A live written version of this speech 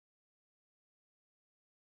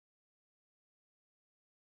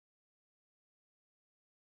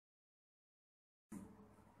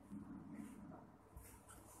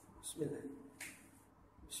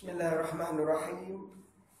بسم الله الرحمن الرحيم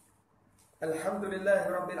الحمد لله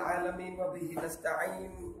رب العالمين وبه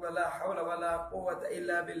نستعين ولا حول ولا قوة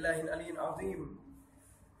إلا بالله العلي العظيم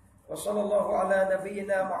وصلى الله على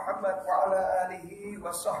نبينا محمد وعلى آله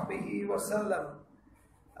وصحبه وسلم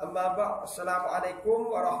أما بعد السلام عليكم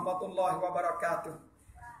ورحمة الله وبركاته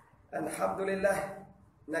الحمد لله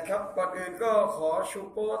นะครับก่อนอื่นก็ขอชู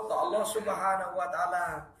โกรต่อ Allah Subhanahu wa Taala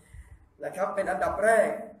นะครับเป็นอันดับแร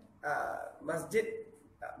กมัสยิด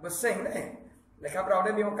เบอเสนะครับเราไ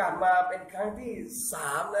ด้มีโอกาสมาเป็นครั้งที่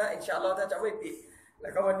3นะอินชาอัลลอฮ์ถ้าจะไม่ผิดแล้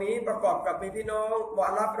วก็วันนี้ประกอบกับมีพี่น้องมุ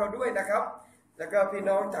อัลลัฟเราด้วยนะครับแล้วก็พี่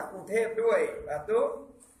น้องจากกรุงเทพด้วยtuh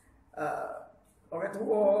orang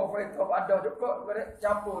tua orang tua ada juga mereka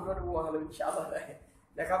campur dua-dua kalau insyaallah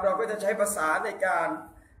นะครับเราก็จะใช้ภาษาในการ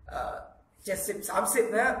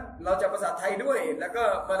70-30นะเราจะภาษาไทยด้วยแล้วก็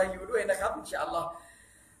มาลายูด้วยนะครับอินชาอัลลอฮ์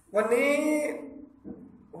วันนี้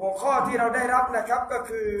หัวข้อที่เราได้รับนะครับก็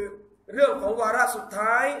คือเรื่องของวาระสุด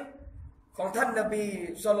ท้ายของท่านนบี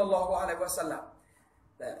ศ็อลลัลลอฮุอะลัยฮิวะซัลลัม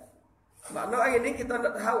นะmakna ini kita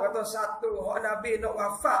nak tahu atau satu hak nabi nak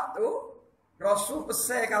wafat tu rasul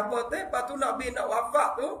pesan apa tu patu nabi nak wafat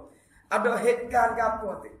tu ada เหตุการณ์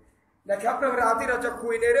apa tuนะครับเรื่องราวที่เราจะคุ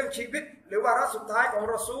ยในเรื่องชีวิตหรือวาระสุดท้ายของ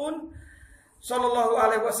รอซูลศ็อลลัลลอฮุอะ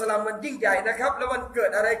ลัยฮิวะซัลลัมมันยิ่งใหญ่นะครับแล้วมันเกิ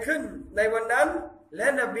ดอะไรขึ้นในวันนั้นและ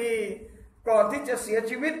นบีก่อนที่จะเสีย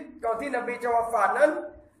ชีวิตก่อนที่นบีจะวาฟาตนั้น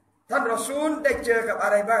ท่านรอซูลได้เจอกับอะ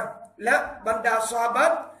ไรบ้างและบรรดาซอฮาบะ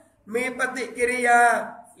ห์มีปฏิกิริยา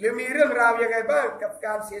หรือมีเรื่องราวยังไงบ้างกับก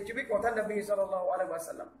ารเสียชีวิตของท่านนบีศ็อลลัลลอฮุอะลัยฮิวะ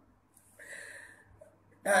ซัลลัม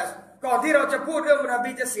ก่อนที่เราจะพูดเรื่องน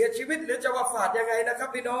บีจะเสียชีวิตหรือจะวาฟาตยังไงนะครับ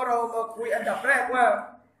พี่น้องเรามาคุยอันดับแรกว่า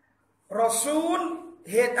รอซูล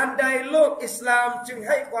เหตุอันใดโลกอิสลามจึงใ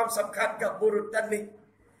ห้ความสำคัญกับบุรุษท่านนี้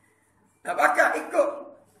apakah ikut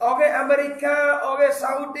orang Amerika orang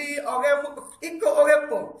Saudi orang ikut orang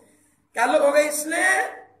pun kalau orang Islam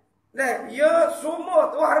nah ya semua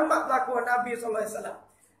tu hormat lakukan Nabi sallallahu alaihi wasallam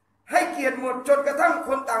ให้เกียรติหมดจนกระทั่งค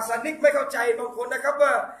นต่างศาสนาไม่เข้าใจบางคนนะครับ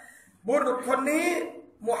ว่าบุรุษคนนี้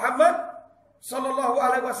มุฮัมมัดศ็อลลัลลอฮุอะ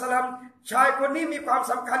ลัยฮิวะซัลลัมชายคนนี้มีความ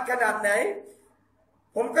สำคัญขนาดไหน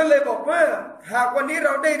ผมก็เลยบอกว่าหากวันนี้เร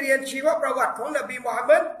าได้เรียนชีวประวัติของนบีมุฮัม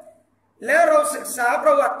มัดและเราศึกษาป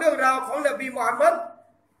ระวัติเรื่องราวของนบีมุฮัมมัด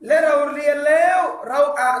และเราเรียนแล้วเรา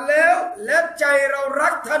อ่านแล้วและใจเรารั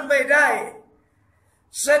กท่านไม่ได้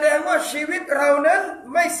แสดงว่าชีวิตเรานั้น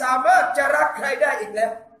ไม่สามารถจะรักใครได้อีกแล้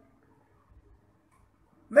ว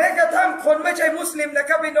แม้กระทั่งคนไม่ใช่มุสลิมนะค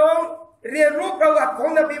รับพี่น้องเรียนรู้ประวัติของ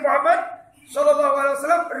นบีมุฮัมมัดศ็อลลัลลอฮุอะลัยฮิวะซั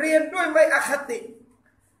ลลัมเรียนด้วยไม่อคติ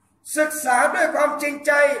ศึกษาด้วยความจริงใ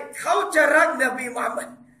จเขาจะรักนบีมุฮัมมัด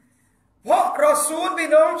เพราะรอซูลพี่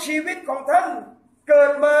น้องชีวิตของท่านเกิ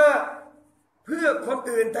ดมาเพื่อคน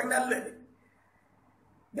อื่นทั้งนั้นเลย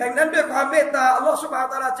ดังนั้นด้วยความเมตตาอัลลอฮฺซุบฮานะฮู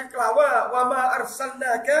วะตะอาลาจึงกล่าวว่าวะมาอัรซัลน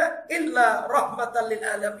ากะอิลลาเราะห์มะตัลลิล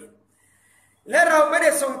อาลามีนและเราไม่ได้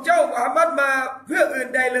ส่งเจ้ามุฮัมมัดมาเพื่ออื่น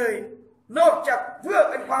ใดเลยนอกจากเพื่อ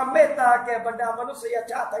เป็นความเมตตาแก่บรรดามนุษย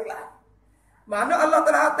ชาติทั้งหลายmakna Allah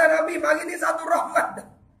telah hantar Nabi bagi ini satu rahmat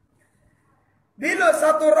bila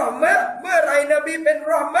satu rahmat เมื่อไรนบีเป็น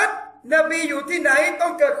rahmatนบีอยู่ที่ไหนต้อ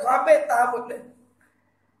งเกิดความเมตตาหมดเลย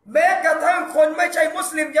แม้กระทั่งคนไม่ใช่มุส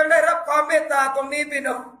ลิมยังได้รับความเมตตาตรงนี้พี่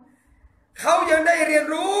น้องเขายังได้เรียน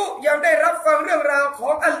รู้ยังได้รับฟังเรื่องราวขอ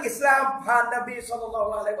งอัลอิสลามผ่านนบีศ็อลลัลลอฮุ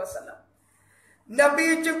อะลัยฮิวะซัลลัมนบี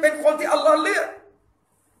จึงเป็นคนที่อัลลอฮ์เลือก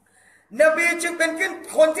นบีจึงเป็น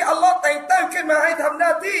คนที่อัลลอฮ์แต่งตั้งขึ้นมาให้ทำหน้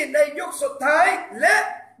าที่ในยุคสุดท้ายและ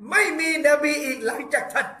ไม่มีนบีอีกหลังจาก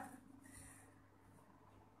ท่าน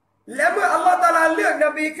และเมื่ออัลลอฮ์ตะอาลาเลือกน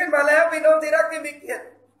บีขึ้นมาแล้วพี่น้องที่รักที่มีเกียรติ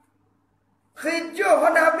kerja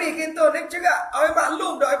Nabi kita ni juga ai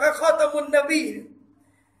maklum dah ai khatamun Nabi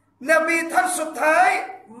Nabi ท่านสุดท้าย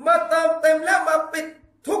มาเติมเต็มและมาปิด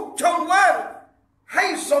ทุกช่องว่างให้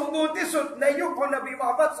สมบูรณ์ที่สุดในยุคของนบีมุ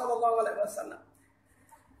ฮัมมัดศ็อลลัลลอฮุอะลัยฮิวะซัลลัม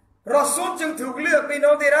รอซูลจึงถูกเลือกพี่น้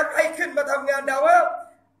องที่รักให้ขึ้นมาทำงานดาวะห์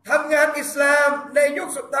ทำงานอิสลามในยุค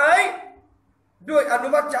สุดท้ายด้วยอนุ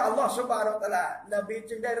มัติจากอัลลอฮฺซุบฮานะฮูวะตะอาลานบี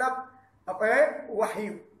จึงได้รับapaวะฮี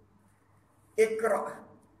อิกรอ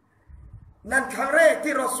นั่นครั้งแรก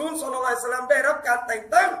ที่รอซูลศ็อลลัลลอฮุอะลัยฮิวะซัลลัมได้รับการแต่ง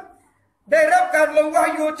ตั้งได้รับการลงวะ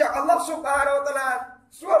ฮีจากอัลลอฮฺซุบฮานะฮูวะตะอาลา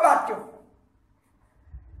suatu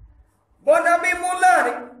บนนบีมูลา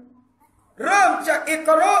นี่เริ่มจากอิก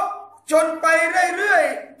รอจนไปเรื่อย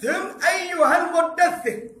ๆถึงอัยยูฮัลมุดดัส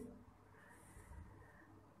ซิร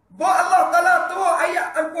บอกอัลลอฮฺตะอาลาตัวอายะ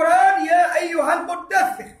อัลกุรอานยาอัยยูฮัลมุดดัส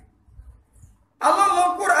ซิรอัลลอฮฺลง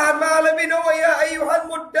กุรอานมาแล้วพี่น้องยาอัยยูฮัล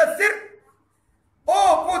มุดดัสซิรโอ้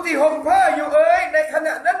ผู้ที่ห่มผ้าอยู่ในขณ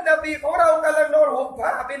ะนั้นนบีของเรากำลังนอนห่มผ้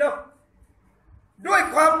าพี่น้อง ด้วย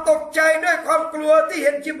ความตกใจด้วยความกลัวที่เ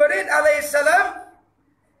ห็นจิบรีลอะลัยฮิสสลาม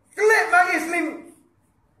เกลียดมาอิสลาม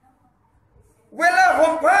เวลาห่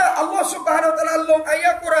มผ้าอัลลอฮฺ سبحانه และ تعالى ลงอาย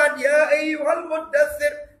ะกุรอานยาอัยยูฮัลมุดดัสซิ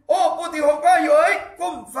รโอ้ผู้ที่ห่มผ้าอยู่กุ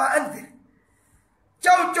มฟาอันซิรเ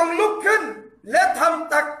จ้าจงลุกขึ้นและท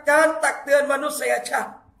ำการตักเตือนมนุษยชา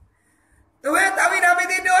ติตัวแต่วินาบี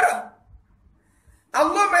ติดอัล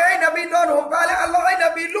ลอฮ์ไม่ให้นบีนอนห่มผ้าแล้วอัลลอฮ์ให้น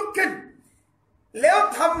บีลุกขึ้นแล้ว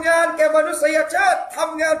ทำงานแก่มนุษยชาติท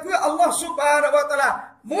ำงานเพื่ออัลลอฮ์ سبحانه และ تعالى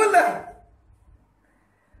มุลละ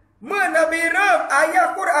เมื่อนบีเริ่มอายะ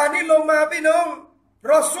กุรอานนี้ลงมาพี่น้อง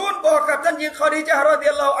รอซูลบอกกับท่านหญิงคอดีญะห์รอฎิ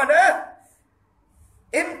ยัลลอฮุอันฮา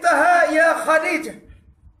อินตะฮายาคอดีญะห์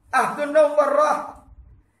อะฮดุนนอมวะรอ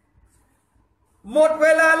หมดเว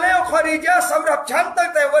ลาแล้วคอดีญะห์สำหรับฉันตั้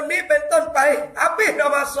งแต่วันนี้เป็นต้นไปอับบิด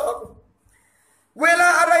มาสอนเวลา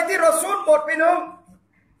อะไรที่รอซูลหมดพี่น้อง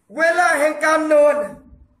เวลาแห่งการนอน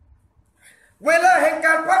เวลาแห่งก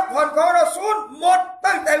ารพักผ่อนของรอซูลหมด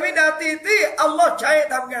ตั้งแต่วินาทีที่อัลลอฮ์ใช้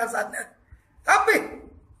ทำงานศาสนาtapi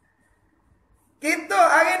kita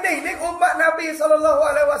hari ini di umat Nabi sallallahu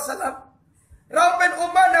alaihi wasallam เราเป็นอุ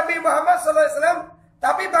มมะห์นบีมุฮัมมัดศ็อลลัลลอฮุอะลัยฮิวะซัลลัมแต่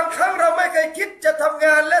บางครั้งเราไม่เคยคิดจะทำง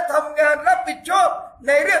านและทำงานรับผิดชอบใ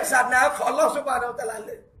นเรื่องศาสนาของอัลลอฮ์ซุบฮานะฮูวะตะอาลาเ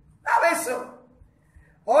ลยอะไรสิ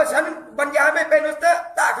โอ้ฉันบรรยายไม่เป็นอุสตา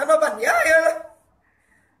ตาขนมบรรยายเลย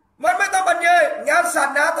มันไม่ต้องบรรยายงานศาส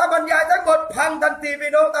นาถ้าบรรยายทั้งหมดพังทันที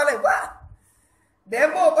พี่น้องตาเลยว่าเด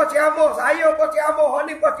โมก็เชียโมสายโยก็เชียโมฮอ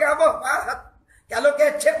นิก็เชียโมมาkalauแก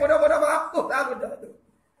เช็คมุดมาอัพกู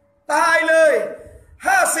ตายเลย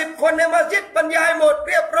50 คนในมัสยิดบรรยายหมดเ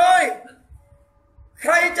รียบร้อยใค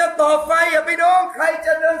รจะต่อไฟอ่ะพี่น้องใครจ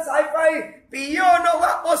ะเดินสายไฟปิโยโนว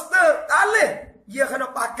ะโปสเตอร์ตายเลยเยี่ยขน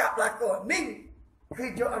มปากกับลาโกนิ่งคือ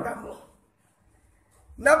โยอาดัม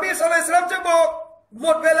นบีศ็อลลัลลอฮุอะลัยฮิวะซัลลัมจะบอกหม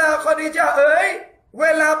ดเวลาคอดีญะห์เว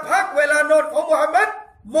ลาพักเวลานอนของมุฮัมมัด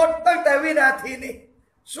หมดตั้งแต่วินาทีนี้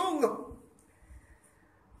สุ่ง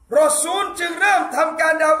รอซูลจึงเริ่มทำกา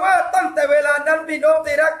รดาวะตั้งแต่เวลานั้นพี่น้อง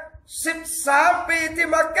ที่รัก13 ปีที่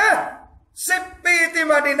มักกะฮ์10 ปีที่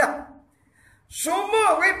มะดีนะห์semua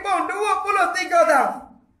ribuan 23 tahun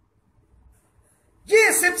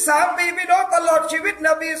 23 ปีพี่น้องตลอดชีวิตน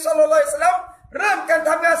บีศ็อลลัลลอฮุอะลัยฮิวะซัลลัมเริ่มการ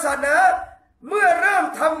ทำงานศาสนาเมื่อเริ่ม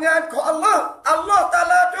ทำงานของอัลลอฮ์ตะอา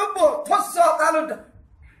ลาจะบอกทดสอบอัลลอฮ์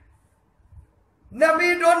นบี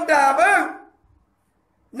โดนด่าบ้าง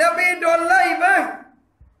นบีโดนไล่บ้าง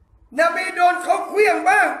นบีโดนเขาเคลื่อง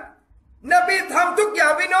บ้างนบีทำทุกอย่า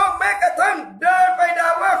งพี่น้องแม้กระทั่งเดินไปด่า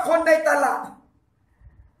ว่าคนในตลาด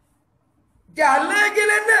อย่าเลยกิ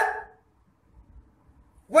เลนนะ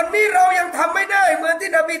วันนี้เรายังทำไม่ได้เหมือน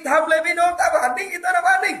ที่นบีทำเลยพี่น้องตาบานนี่อิตาบ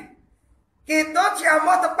านนี่กิโตเชียม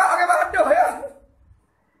อตปะกันบ้านด้วย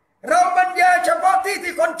เราบรรยายเฉพาะที่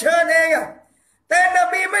คนเชิญเองแต่น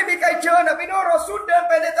บีไม่มีใครเชิญนะพี่น้องเราสุดเดิน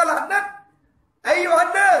ไปในตลาดนั้นอายุฮัน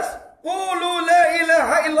นัสกูลูลาอิลาฮ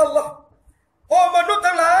ะอิลลัลลอฮ์โอ้มนุษย์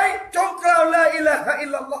ทั้งหลายจงกล่าวลาอิลาฮะอิล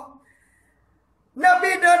ลัลลอฮ์น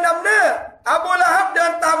บีเดินนำหน้าอบูละฮับเดิ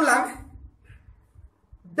นตามหลัง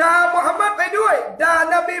ด่ามุฮัมมัดไปด้วยด่า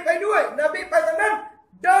นบีไปด้วยนบีไปทางนั้น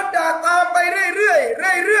เดินด่าตามไปเรื่อย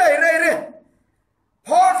พ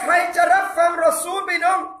อใครจะรับฟังรอซูลพี่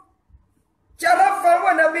น้องจะรับฟัง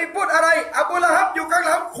ว่านบีพูดอะไรอบูละฮับอยู่ข้างห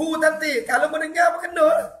ลังขู่ทันทีkalau mendengarมันโด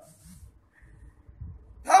น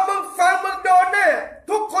ถ้ามึงฟังมึงโดนแน่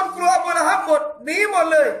ทุกคนกลัวอบูละฮับหมดหนีหมด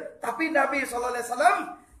เลยแต่พี่นบีศ็อลลัลลอฮุอะลัยฮิวะซัลลัม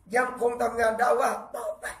ยังคงทำงานดาวะห์ต่อ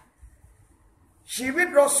ไปชีวิต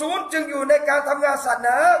รอซูลจึงอยู่ในการทำงานศาสน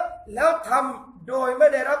าแล้วทำโดยไม่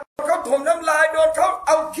ได้รับเขาถมน้ำลายโดนเขาเ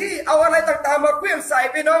อาขี้เอาอะไรต่างๆมาเคลื่อนใส่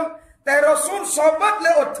พี่น้องแต่รอซูลซอบัตแล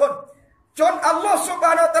ะอดทนจนอัลลอฮฺซุบฮ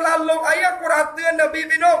านะฮูวะตะอาลาลงอายะห์กุรอานเตือนนบี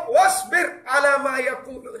พี่น้องวัสบิรอะลามายะ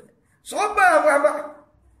กูลุนซอบะห์มา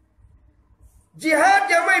จิฮาด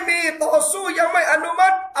ยังไม่มีต่อสู้ยังไม่อนุมั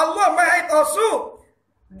ติอัลลอฮ์ไม่ให้ต่อสู้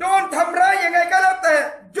โดนทำร้ายยังไงก็แล้วแต่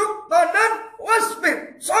ยุคตอนนั้นวัสบิร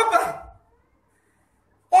ซอบะห์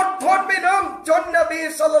อดทนพี่น้องจนนบี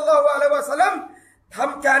ศ็อลลัลลอฮุอะลัยฮิวะซัลลัมท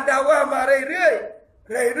ำการดาวะห์มาเรื่อย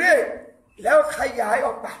แล้วขยายอ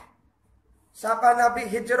อกไปsampai Nabi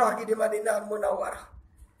hijrah di Madinah Munawwarah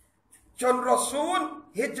จนรอซูล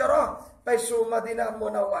ฮิจเราะห์ไปสู่มะดีนะห์มุ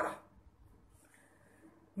นัววะเราะห์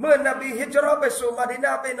เมื่อนบีฮิจเราะห์ไปสู่มะดีน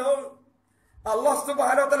ะห์พี่น้องอัลลอฮฺ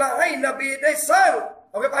Subhanahu Wa Taala ให้นบีได้สร้าง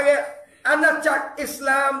เอาไปว่าไงอาณาจักรอิสล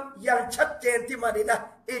ามอย่างชัดเจนที่มะดีนะห์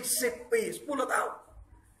อีก10 ปี10 tahun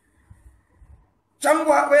จังห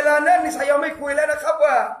วะเวลานั้นนี่sayaไม่คุยแล้วนะครับ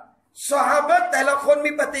ว่าซอฮาบะห์แต่ละคน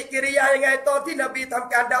มีปฏิกิริยายังไงตอนที่นบีท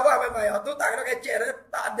ำการดาวะห์ใหม่ๆเอาตุตาเราแกเจร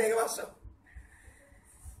ตาเดงว่า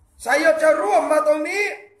sayaจะร่วมมาตรงนี้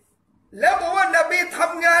แล้วบอกว่านบีท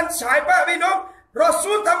ำงานสายบ้าพี่น้อง รอ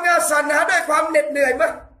ซูลทำงานศาสนาด้วยความเหน็ดเหนื่อยไหม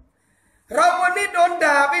เราวันนี้โดน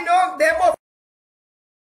ด่าพี่น้องเดโม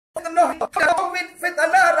เขาฟิต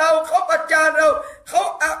นาเราเขาประจานเรา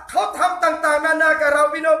เขาทำต่างๆนานากับเรา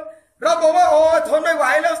พี่น้องเราบอกว่าโอ้ทนไม่ไหว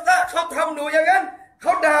แล้วนะเขาทำหนูอย่างนั้นเข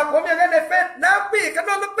าด่าผมอย่างนั้นในเฟซนาบีกันน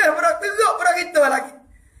lebih berat itu lagi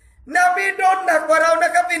นบีโดนหนักกว่าเราน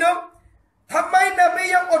ะครับพี่น้องทำไมนบี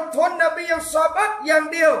ยังอดทนนบียังซอบัตอย่าง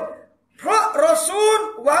เดียวเพราะรอซูล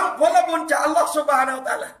หวังผลบุญจากอัลลอฮฺซุบฮานะฮูวะ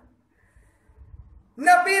ตะอาลา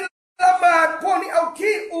นบีละหมาดพวกนี้เอา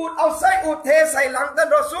ขี้อูฐเอาไส้อูฐเทใส่หลังท่าน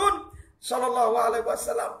รอซูลศ็อลลัลลอฮุอะลัยฮิวะ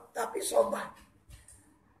ซัลลัมtapi sobat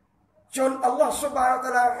จนอัลลอฮฺซุบฮานะฮูวะต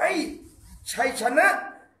ะอาลาให้ชัยชนะ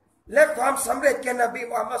และความสำเร็จแก่นบี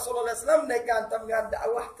มุฮัมมัดศ็อลลัลลอฮุอะลัยฮิวะซัลลัมในการทำงานดะอา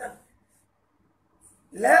วะห์ท่าน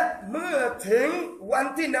และเมื่อถึงวัน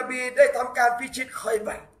ที่นบีได้ทำการพิชิตคอย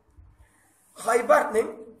บัตหนึ่ง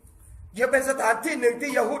จะเป็นสถานที่หนึ่ง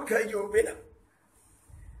ที่ยะฮูดเคยอยู่พี่น้อง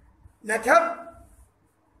นะครับ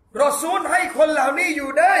รอซูลให้คนเหล่านี้อ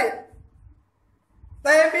ยู่ได้แ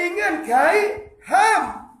ต่มีเงื่อนไขห้าม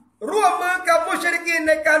ร่วมมือกับมุชริกีนใ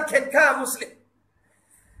นการเข็นฆ่ามุสลิม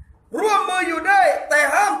ร่วมมืออยู่ได้แต่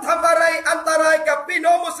ห้ามทำอะไรอันตรายกับพี่น้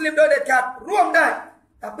องมุสลิมโดยเด็ดขาดร่วมได้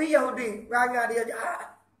tapi Yahudi nganga dia jahat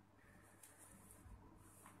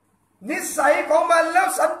นิสัยของมันแล้ว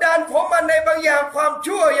สันดานของมันในบางอย่างความ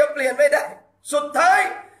ชั่วยังเปลี่ยนไม่ได้สุดท้าย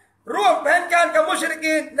ร่วมแผนการกับมุชริ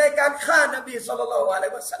กีนในการฆ่านบีศ็อลลัลลอฮุอะลัย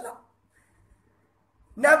ฮิวะซัลลัม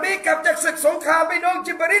นบีกลับจากศึกสงครามพี่น้อง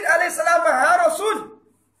จิบรีลอะลัยฮิสสลามมาหารอซูล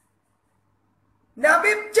น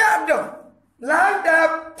บีจัดล้างดาบ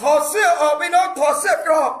ถอดเสื้อออกพี่น้องถอดเสื้อก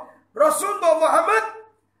รอกรอซูลบอกมุฮัมมัด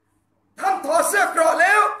ท่านถอดเสื้อกรอกแ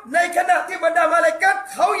ล้วในขณะที่บรรดามาลาอิกะฮ์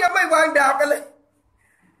เขายังไม่วางดาบกันเลย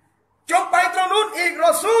จงไปตรงนู้นอีกร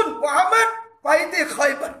อซูลมุฮัมมัดไปที่คอ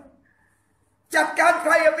ยบัตจัดการใค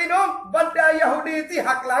รพี่น้องบรรดายะฮูดีที่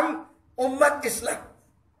หักหลังอุมมะฮ์อิสลาม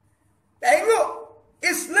แต่งู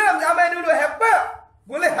อิสลามzaman dulu hebat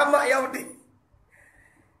boleh hama Yahudi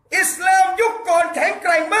อิสลามยุคก่อนแข็งแก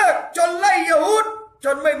ร่งมากจนไล่ยะฮูดจ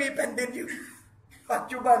นไม่มีแผ่นดินอยู่ปัจ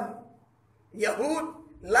จุบันยะฮูด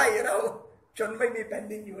ไล่เราจนไม่มีแผ่น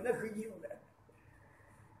ดินอยู่นั่นคือยิวนะ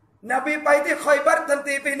นบีไปที่คอยบัตทัน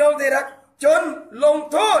ทีพี่น้องที่รักจนลง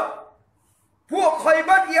โทษพวกคอย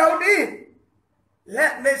บัตยะฮูดีและ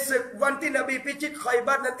ในศึกวันที่นบีพิชิตคอย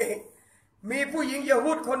บัตนั่นเองมีผู้หญิงยะ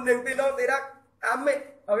ฮูดคนหนึ่งพี่น้องที่รักอาเม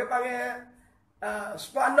เอาไปปังส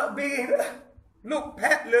ปานบีลูกแพ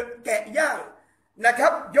ะหรือแกะย่างนะครั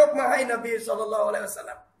บยกมาให้นบีศ็อลลัลลอฮุอะลัยฮิวะซัล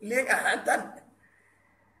ลัมเลี้ยงอาหารท่าน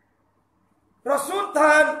รอซูลท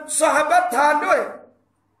านซอฮาบะห์ทานด้วย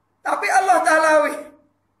tapi Allah Taala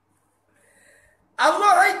อัลลอ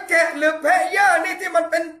ฮ์ให้แกะหรือแพะย่างนี่ที่มัน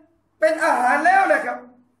เป็นอาหารแล้วนะครับ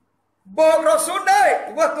บอกรอซูลได้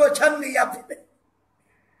ว่าตัวฉันนี่ยับ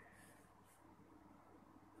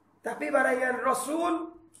tapi baranganรอซูล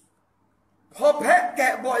พอแพะแก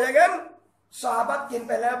ะบอกอย่างนั้นซอฮาบะห์กินไ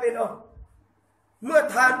ปแล้วพี่น้องเมื่อ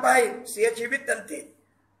ทานไปเสียชีวิตทันที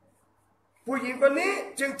ผู้หญิงคนนี้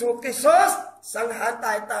จึงถูกกิซอสสังหารต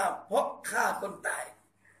ายตามเพราะฆ่าคนตาย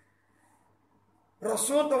รอ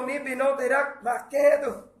ซูลตรงนี้พี่น้องที่รักมาแก้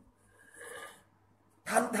ดู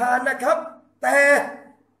ทันทานนะครับแต่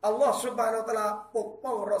อัลลอฮฺซุบฮานะฮูวะตะอาลาปก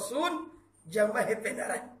ป้องรอซูลยังไม่ให้เป็นอะ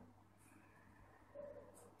ไร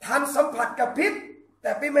ท่านสัมผัสกับพิษแ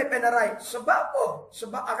ต่พี่ไม่เป็นอะไรsebab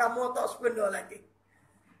agama tak sempurna lagi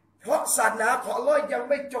เพราะศาสนาของอัลลอฮ์ยัง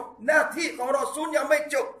ไม่จบหน้าที่ของรอซูลยังไม่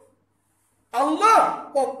จบอัลลอฮ์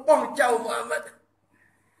ปกป้องเจ้ามุฮัมมัด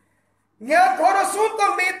งานของรอซูลต้อ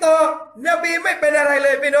งมีต่อนบีไม่เป็นอะไรเล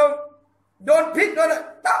ยพี่น้องโดนพิษโดน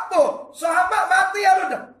ตับตัวซอฮาบะห์มาเตียรุ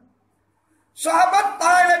ดซอฮาบะห์ต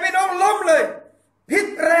ายเลยพี่น้องล้มเลยพิษ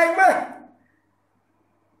แรงมาก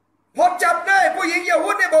พอจับได้ผู้หญิงยะฮู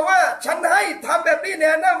ดเนี่ยบอกว่าฉันให้ทำแบบนี้แ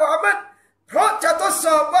น่นะมุฮัมมัดเพราะจะทดส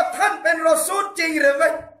อบว่าท่านเป็นรอซูลจริงหรือไม่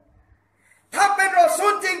ถ้าเป็นรอซู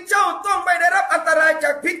ลจริงเจ้าต้องไม่ได้รับอันตรายจ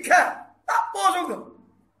ากพิษค่ะตับโปซุก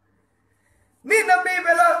นี่นบีเว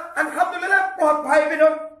ลาอัลฮัมดุลิลละห์ปลอดภัยพี่น้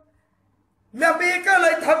องนบีก็เล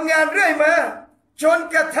ยทำงานเรื่อยมาจน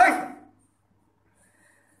กระทั่ง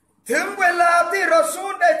ถึงเวลาที่รอซู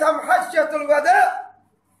ลได้ทำฮัจญะตุลวะดา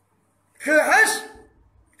คือฮัจญ์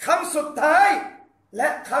ครั้งสุดท้ายและ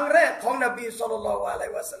ครั้งแรกของนบีศ็อลลัลลอฮุอะลัย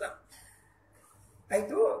ฮิวะซัลลัมไอ้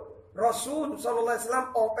ตัวรอซูลศ็อลลัลลอฮุอะลัยฮิวะซัลลัม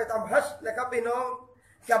ออกไปทำฮัจญ์นะครับพี่น้อง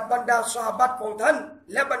กับบรรดาซอฮาบะห์ของท่าน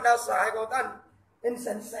และบรรดาสหายของท่านเป็นแ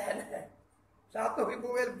สนๆ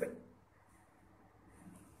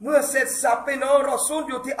1,000 เมื่อเสร็จสับพี่น้องรอซูล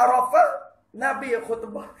อยู่ที่อาราฟะห์นบีคุต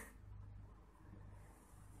บะห์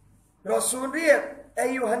รอซูลเรียกอัย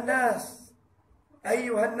ยูฮันนั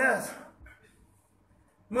ส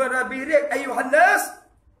เมื่อนบีเรียกอายุฮันนัส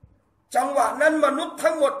จังหวะนั้นมนุษย์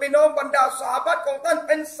ทั้งหมดไปน้องบรรดาซอฮาบะห์ของท่านเ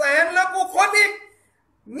ป็นแสนและผู้คนอีก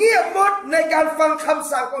เงียบหมดในการฟังค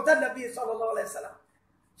ำสั่งของท่านนบีศ็อลลัลลอฮุอะลัยฮิวะซัลลัม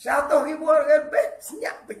jatuh ribuan rebet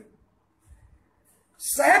senyap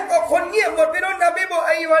แสนกว่าคนเงียบหมดไปน้องนบีบอก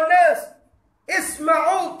อายุฮันนัสอิสมา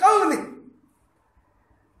อูกอลี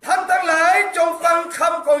ท่านทั้งหลายจงฟังค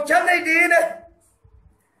ำของฉันให้ดีนะ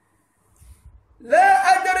ลา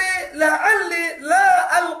อัดรีลาอัลลีลา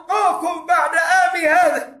อัลกอคุมบะดะอามิฮา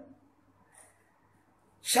ดะ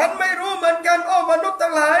ฉันไม่รู้เหมือนกันโอ้มนุษย์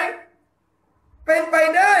ทั้งหลายเป็นไป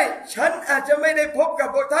ได้ฉันอาจจะไม่ได้พบกับ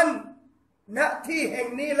พวกท่านณที่แห่ง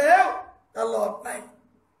นี้แล้วตลอดไป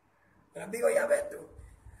นบีก็อย่าไปดู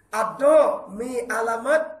อับดุลมีอาลา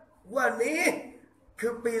มัตว่านี้คื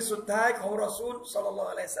อปีสุดท้ายของรอซูลศ็อลลัลลอฮุ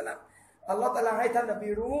อะลัยฮิวะซัลลัมอัลลอฮฺตะอาลาให้ท่านนบี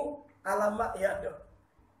รู้อาลามัตยาด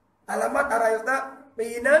อาลามัตอะไรต่างปี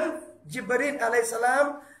นั้นญิบรีลอะลัยฮิสสลาม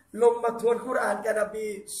ลงมาทวนกุรอานกับนบี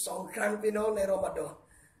2 ครั้งพี่น้องในรอมฎอน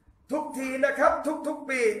ทุกทีนะครับทุก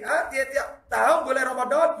ปีtiap-tiap tahun bulan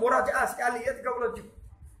Ramadan murajaah sekali ya 30 juz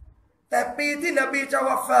แต่ปีที่นบีจะว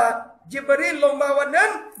ะฟาตญิบรีลลงมาวันนั้น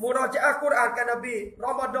มุราญะอะห์กุรอานกับนบีร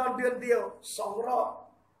อมฎอนเดือนเดียว2 รอบ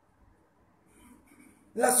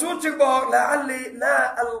ละซูลจึงบอกละอัลลีลา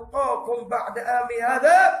อัลกอคุมบะดะอามิฮาด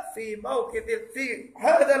ะฟีมาวกิติฟีฮ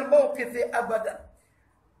าดัลมาวกิติอับดัน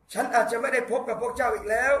ฉันอาจจะไม่ได้พบกับพวกเจ้าอีก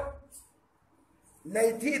แล้วใน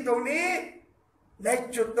ที่ตรงนี้ใน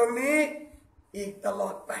จุดตรงนี้อีกตลอ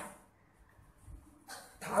ดไป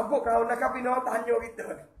ถามพวกเรานะครับพี่น้องตานโยกิเตอ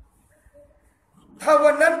ร์ถ้า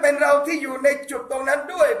วันนั้นเป็นเราที่อยู่ในจุดตรงนั้น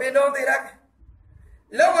ด้วยพี่น้องที่รัก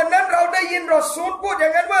แล้ววันนั้นเราได้ยินรอซูลพูดอย่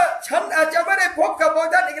างนั้นว่าฉันอาจจะไม่ได้พบกับพวก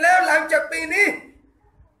ท่านอีกแล้วหลังจากปีนี้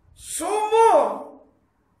ซูมู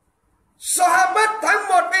ซอฮาบะห์ทั้ง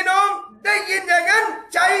หมดพี่น้องได้ยินอย่างนั้น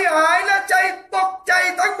ใจหายและใจตกใจ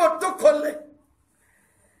ทั้งหมดทุกคนเลย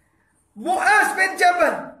มูอาซบินญะบั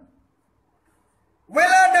ลเว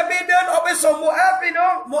ลานบีเดินออกไปส่งมูอาซพี่น้อ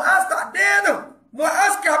งมูอาซตัดเดินมูอา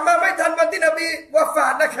ซกลับมาไม่ทันวันที่นบีวะฟา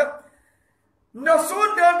ตนะครับรอซูล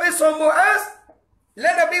เดินไปส่งมูอาซแล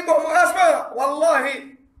ะนบีบอกมูอาซว่าวัลลอฮิ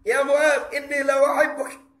ยามูอาซอินนีละวะฮิบุก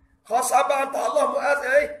ขอสาบานต่อ Allah มูอาซ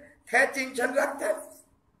แท้จริงฉันรักท่าน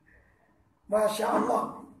มาชาอัลลอฮ์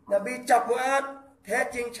นบีจับมูอาซแท้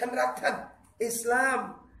จริงฉันรักท่านอิสลาม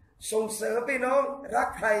ส่งเสริมพี่น้องรัก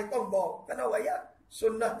ใครต้องบอกกันเอาไว้สุ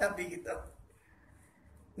นนะนบีkita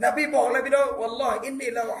นบีบอกเลยพี่น้องวัลลอฮิอินนี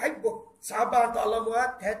ละวะฮิบุกสาบานต่อ Allah มูอา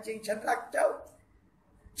ซแท้จริงฉันรักเจ้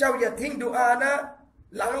าอย่าทิ้งดุอานะ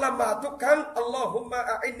หลังละหมาดทุกครั้งอัลลอฮุมมะ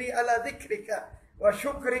อะอินนีอะลาซิกริกะวะ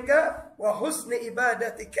ชุกริกะวะฮุสนอิบาดะ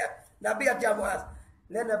ติกะนบีอาจารย์มูอาซ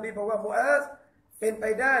และนบีบอกว่ามูอาซเป็นไป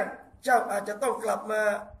ได้เจ้าอาจจะต้องกลับมา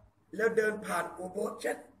แล้วเดินผ่านกุโบร์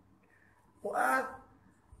ฉันมูอาซ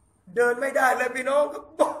เดินไม่ได้เลยพี่น้องก็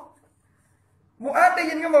บอกมูอาซได้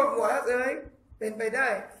ยินก็บอกมูอาซเป็นไปได้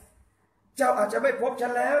เจ้าอาจจะไม่พบฉั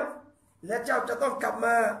นแล้วและเจ้าจะต้องกลับม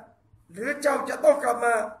าหรือเจ้าจะต้องกลับม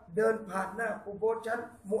าเดินผ่านหน้ากุโบร์ฉัน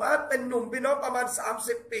มูอาซเป็นหนุ่มพี่น้องประมาณ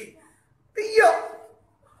30 ปีตีเยอะ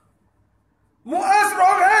มูอาซร้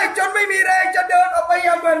องไห้จนไม่มีแรงจะเดินออกไป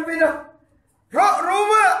ยังมันพี่น้องเพราะรู้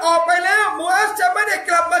ว่าออกไปแล้วมูอาซจะไม่ได้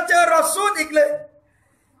กลับมาเจอรอซูลอีกเลย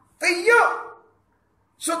ตีเยอะ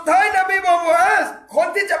สุดท้ายนบีบอกมูอาซคน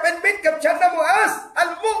ที่จะเป็นมิตรกับฉันนะมูอาซอั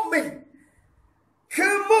ลมุมินคื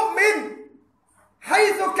อมุมินให้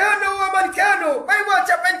ทุกานูวะมันกานูไม่ว่า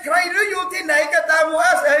จะเป็นใครหรืออยู่ที่ไหนก็ตามมูอ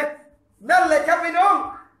าซนั่นแหละครับพี่น้อง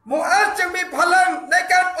มูอาซจึงมีพลังใน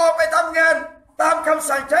การออกไปทำงานตามคำ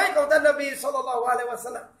สั่งใช้ของท่านนบีศ็อลลัลลอฮุอะลัยฮิวะซั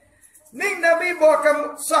ลลัมนิ่งนบีบอกกับ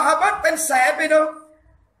ซอฮาบะห์เป็นแสนพี่น้อง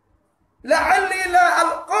ละอัลลีลาอั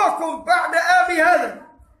ลกอคุมบะดะอามิฮาดะ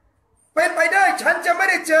เป็นไปได้ฉันจะไม่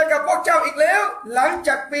ได้เจอกับพวกเจ้าอีกแล้วหลังจ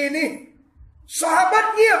ากปีนี้ซอฮาบะ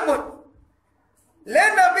ห์เงียบหมดและ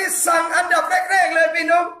นบีสั่งอันดับแรกๆเลยพี่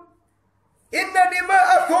น้องอินนาดิมา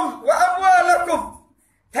อะกุมวะอัมวาละกุม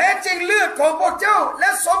แท้จริงเลือดของพวกเจ้าและ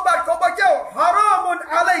สมบัติของพวกเจ้าฮารอมุน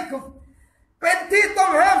อะลัยกุมเป็นที่ต้อ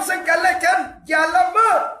งห้ามซึ่งกันและกันอย่าละเ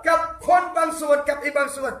มิดกับคนบางส่วนกับอีกบาง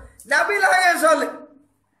ส่วนนบีละอัลลอฮ์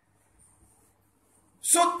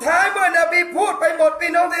สุดท้ายเมื่อนบีพูดไปหมด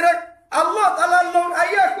พี่น้องที่รักอัลลอฮ์ตะอาลาลงอา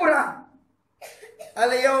ยะห์กุรอาน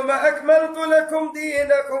اليوم أكملت لكم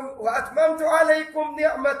دينكم وأتممت عليكم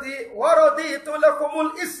نعمتي ورضيت لكم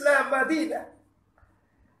الإسلام دينا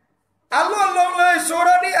الله لله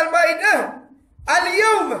سورة المائدة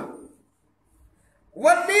اليوم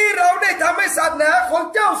วันนี้เราได้ทำให้ศาสนาของ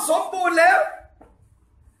เจ้าสมบูรณ์แล้ว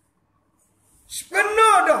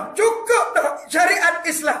penuh dah cukup dah syariat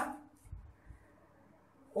Islam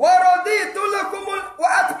wa raditu lakum wa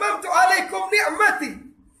atmamtu alaikum ni'mati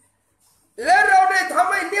และเราได้ท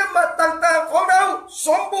ำให้เนียมัตต่างๆของเราส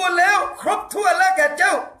มบูรณ์แล้วครบถ้วนแล้วแก่เจ้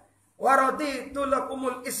าวารอดีตุลกุมุ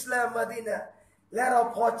ลอิสลามมะดีนะและเรา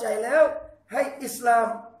พอใจแล้วให้อิสลาม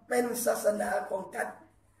เป็นศาสนาของท่าน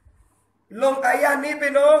ลงอายะนี้ไป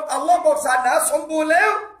น้องอัลลอฮ์บอกศาสนาสมบูรณ์แล้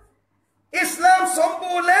วอิสลามสม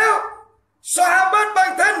บูรณ์แล้วซอฮาบะห์บาง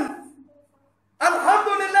ท่านอัลฮัม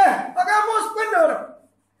ดุลิลลาห์pagamos benar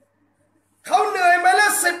เขาเหนื่อยมาแล้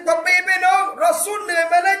ว10 กว่าปีไปน้องรอซูลเหนื่อย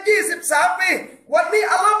มาแล้ว23 ปีวันนี้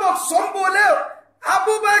อัลลอฮ์บอกสมบูรณ์แล้วอ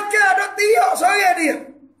บูบักรรดิยัลลอฮุอันฮุ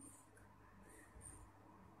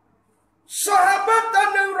ซอฮาบะห์ท่าน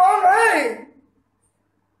หนึ่งร้องไห้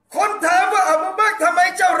คนถามว่าอบูบักรทำไม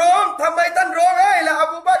เจ้าร้องทำไมท่านร้องไห้ล่ะอ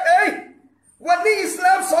บูบักรวันนี้อิสล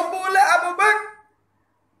ามสมบูรณ์แล้วอบูบักร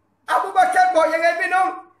บอกยังไงพี่น้อง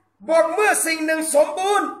บอกเมื่อสิ่งหนึ่งสม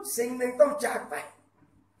บูรณ์สิ่งหนึ่งต้องจากไป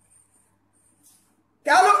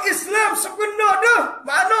kalau Islam sepenuh dah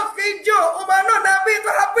mana kerja mana Nabi tu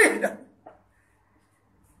habis dah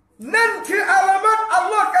นั่นคืออาลามัตอัล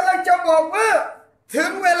ลอฮ์กำลังจะบอกว่าถึ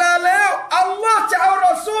งเวลาแล้วอัลลอฮ์จะเอาร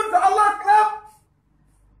อซูลของอัลลอฮ์กลับ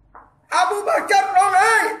อบูบักรร้องไ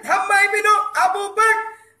ห้ทำไมพี่น้องอบูบักร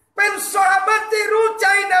เป็นซอฮาบะห์ที่รู้ใจ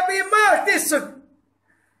นบีมากที่สุด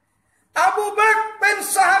อบูบักรเป็น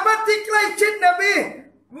ซอฮาบะห์ที่ใกล้ชิดนบี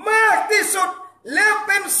มากที่สุดแล้วเ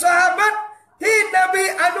ป็นซอฮาบะห์ที่นบี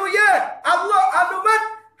อนุญาตอัลลอฮ์อนุมัติ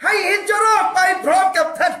ให้ฮิจเราะห์ไปพร้อมกับ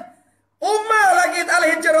ท่านอุมมะลากิดอัล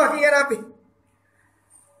ฮิจเราะห์ที่นบี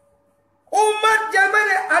อุมมะยังไม่ไ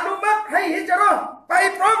ด้อนุมัติให้ฮิจเราะห์ไป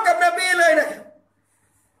พร้อมกับนบีเลยนะ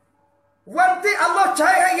วันที่อัลลอฮ์ใช้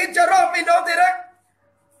ให้ฮิจเราะห์พี่น้องที่รัก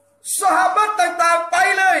ซอฮาบะห์ต่างๆไป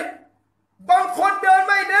เลยบางคนเดิน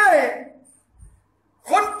ไม่ได้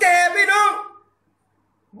คนแก่พี่น้อง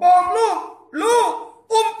บอกลูก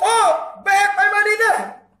อุ้มพ่อแบกไปมาดีนะ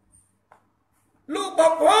ลูกบอ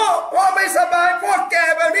กพ่อไม่สบายพ่อแก่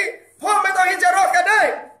แบบนี้พ่อไม่ต้องฮิจเราะห์กันได้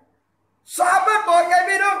ซอฮาบะห์บอกไง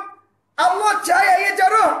พี่น้องอัลลอฮ์ใช้ให้ฮิจ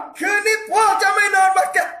เราะห์คืนนี้พ่อจะไม่นอนมัก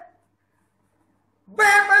กะแบ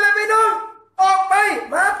กไปเลยพี่น้องออกไป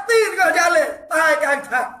มาตีนก็จะเลยตายกลาง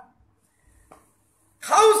ทางเ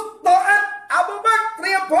ขาต่ออันอบูบักรเต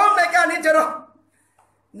รียมพร้อมในการฮิจเราะห์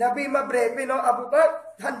นบีมาเบรกพี่น้องอบูบักร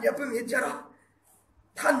ท่านอย่าเพิ่งฮิจเราะห์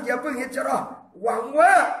ท่านอย่าเพิ่งฮิจเราะห์หวังว่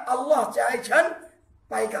าอัลลอฮ์จะให้ฉัน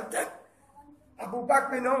ไปกับท่านอบูบักร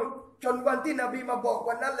พี่น้องจนวันที่นบีมาบอก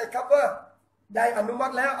วันนั้นเลยครับว่าได้อนุมั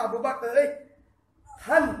ติแล้วอบูบักร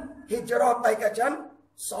ท่านฮิจเราะห์ไปกับฉัน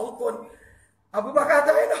2 คนอบูบักรท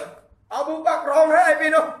ำไมนะอบูบักรร้องไห้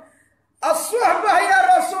พี่น้องอัสซอฮบะฮ์ยา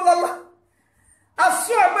รอซูลุลลอฮ์อัสซ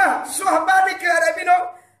อฮบะห์นี่คืออะไรพี่น้อง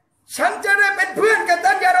ฉันจะได้เป็นเพื่อนกับท่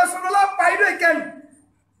านยารอซูลุลลอฮ์ไปด้วยกัน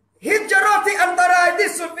ฮิจเราะห์ที่อันตราย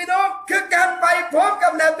ที่สุดพี่น้องคือการไปพร้อมกั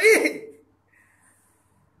บนบี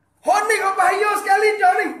คนนี้ก็ไปโยสกาลินจ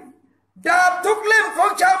อนี่ดาบทุกเล่มของ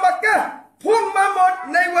ชาวมักกะห์พุ่งมาหมด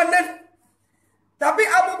ในวันนั้นแต่พี่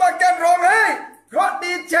อบูบักรร้องไห้เพราะ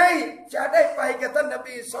ดีใจจะได้ไปกับท่านน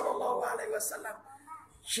บีศ็อลลัลลอฮุอะลัยฮิวะซัลลัม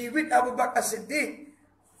ชีวิตอบูบักรอัสซิดดีก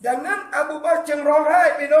ดังนั้นอบูบักรจึงร้องไห้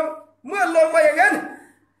พี่น้องเมื่อลงมาอย่างนั้น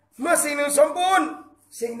เมื่อสิ่งหนึ่งสมบูรณ์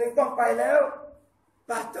สิ่งหนึ่งต้องไปแล้ว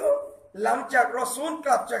ปาโตหลังจากรอซูลก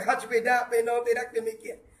ลับจากฮัจญ์วิดาไปน้องที่รักที่มีเ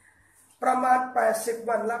กียรติประมาณ80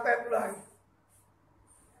 วันละแป๊บเลย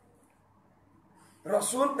รอ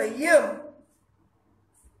ซูลไปเยี่ยม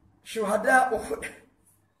ชูฮัดาอุฮุด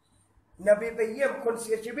นบีไปเยี่ยมคนเ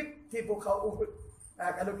สียชีวิตที่ภูเขาอุฮุด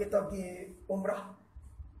kalau kita pergi umrah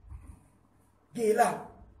pergilah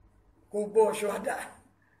kubur syuhada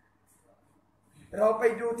เราไป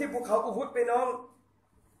ดูที่ภูเขาอุฮุดไปน้อง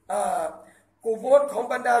กูโบสของ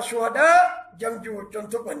บรรดาชูฮดายังอยู่จน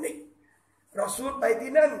ทุกวันนี้รอซูลไป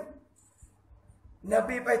ที่นั่นน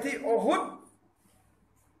บีไปที่อุฮุด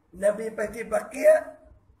นบีไปที่บักเกีย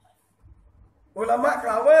อุลามะก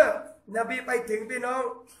ล่าวว่านบีไปถึงพี่น้อง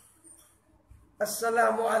อัสสลา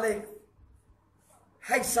มุอะลัยกุมใ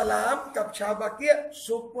ห้สลามกับชาวบักเกีย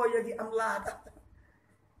ซุปเปอร์ยาดีอัมลา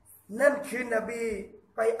นั่นคือนบี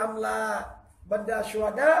ไปอัมลาบรรดาชูฮ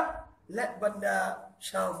ดาและบรรดาช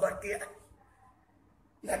าวบักเกีย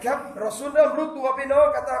นะครับรอซูลเริ่มรู้ตัวพี่น้อง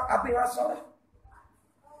กล่าวอับดุลฮะซอ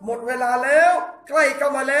หมดเวลาแล้วใกล้เข้า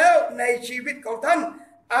มาแล้วในชีวิตของท่าน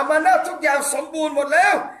อามานะห์ทุกอย่างสมบูรณ์หมดแล้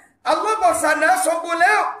วอัลลอฮ์บอกศาสนาสมบูรณ์แ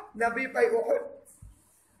ล้วนบีไปอุ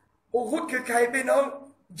ฮุดคือใครพี่น้อง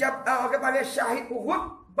จับเอากันไปในชาฮิดอุฮุด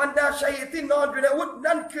บรรดาชาฮิดที่นอนอยู่ในอุฮุด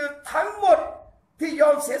นั่นคือทั้งหมดที่ยอ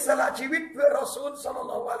มเสียสละชีวิตเพื่อรอซูลศ็อลลัล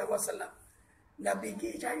ลอฮุอะลัยฮิวะซัลลัมนบี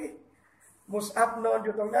กี่ชาฮิดมุสอับนอนอ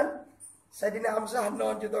ยู่ตรงนั้นไซดินาอัมซะฮ์นอ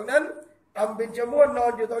นอยู่ตรงนั้นอัมบินจามวนนอ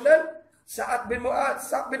นอยู่ตรงนั้นซะอัดบินมุอา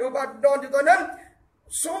ซะบินอุบัดนอนอยู่ตรงนั้น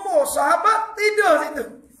semua sahabat tidur situ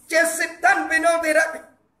 70 ท่านพี่น้องที่รัก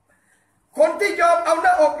คนที่ยอมเอาหน้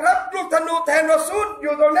าอกรับลูกธนูแทนรอซูลอ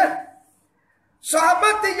ยู่ตรงนั้นซอฮาบะ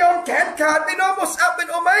ห์ที่ยอมแขนขาดพี่น้องมุสอับบิน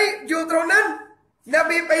อุมัยอยู่ตรงนั้นน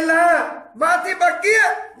บีไปลามาที่บักเกีย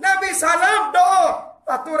นบีสลามดอป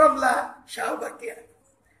ะตุรัมลาชาวบักเกีย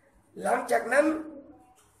หลังจากนั้น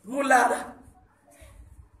มุลานะ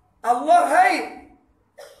อัลลอฮ์ให้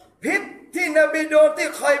พิษที่นบีโดนที่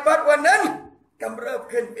คอยบัดวันนั้นกำเริบ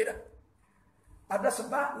ขึ้นพี่น้องada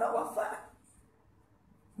sebab nak wafat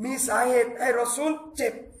มีสาเหตุให้รอซูลเจ็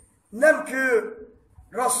บนั่นคือ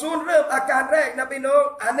รอซูลเริ่มอาการแรกนะพี่น้อง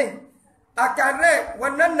อันนี้อาการแรกวั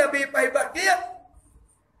นนั้นนบีไปบักเกีย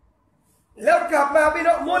แล้วกลับมาพี่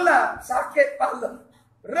น้องมุลาสาเกตปัลล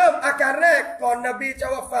เริ่มอาการแรกก่อนนบีจะ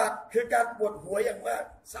วะฟาตคือการปวดหัวอย่างมาก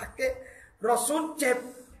สาเกตรอซูลเจ็บ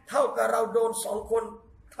เท่ากับเราโดน2 คน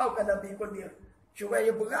เท่ากับนบีคนเดียวช่วย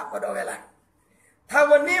บุกมาดูเวลาถ้า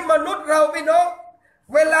วันนี้มนุษย์เราพี่น้อง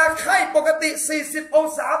เวลาไข้ปกติ40 อง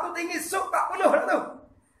ศาตัวนี้สุดปะอุณหภูมิ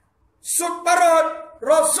สุดประหลาด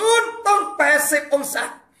รอซูลต้อง80 องศา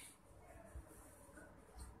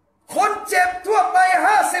คนเจ็บทั่วไป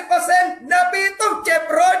 50% นบีต้องเจ็บ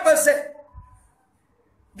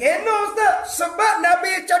 100% เกณฑ์โน้ตสบะน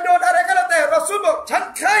บีจะโดนอะไรก็แล้วแต่รอซูลบอกฉัน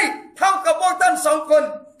ไข้เท่ากับพวกท่าน2 คน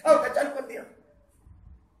เท่ากับฉันคนเดียว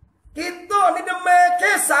กิโต้นี่ดมแ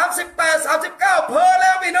ค่38 39เพอแ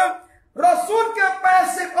ล้วพี่น้องรอซูลเกือบ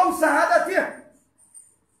80 องศาตะเทีย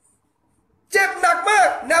เจ็บหนักมาก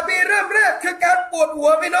นบีเริ่มแรกคือการปวดหั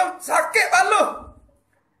วพี่น้องสักเก็บอัลลอฮ์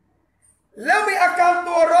แล้วมีอาการ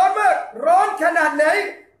ตัวร้อนมากร้อนขนาดไหน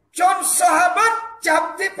จนซอฮาบะห์จับ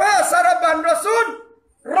ที่ผ้าสารบัญรอซูล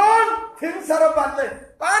ร้อนถึงสารบัญเลย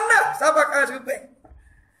ปานนะซาบะกาสุเป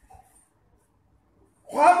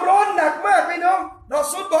ความร้อนหนักมากพี่น้องรอ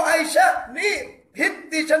ซูลบอกไอชะนี่พิษ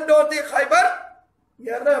ที่ฉันโดนที่ไขบัรอ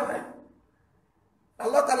ย่าเริ่มเลยอัล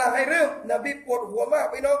ลอฮฺตะอาลาให้เริ่มนบีปวดหัวมาก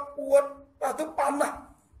พี่น้องปวดทุกปันนะ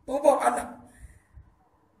ตัวบอกอันนะ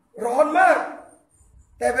ร้อนมาก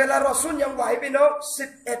แต่เวลารอซูลยังไหวพี่น้อง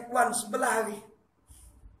11 วัน11 วี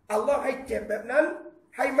อัลลอฮฺให้เจ็บแบบนั้น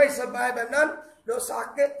ให้ไม่สบายแบบนั้นโดยสา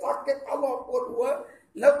เกตอัลลอฮฺปวดหัว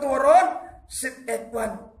แล้วตัวร้อน11 วั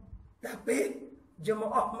นtapi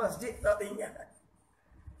jemaah masjid tak tinggal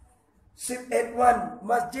 11 วัน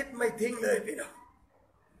มัสยิดไม่ทิ้งเลยพี่น้อง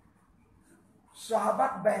ซอฮาบะ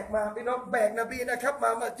ห์แบกมาพี่น้องแบกนบีนะครับม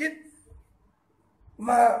ามัสยิดม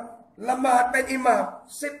าละหมาดเป็นอิหม่าม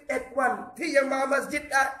11 วันที่ยังมามัสยิด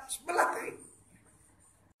ได้11 ปี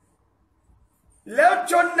แล้ว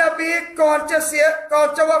จนนบีก่อน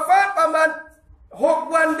จะวะฟาตประมาณ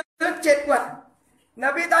6 วันหรือ7 วันน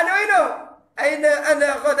บีตานอยโนไอเนอัน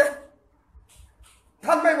ก็ได้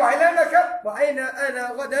ท่านไม่ไหวแล้วนะครับว่าไอเนอัน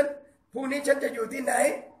ก็ได้พรุ่งนี้ฉันจะอยู่ที่ไหน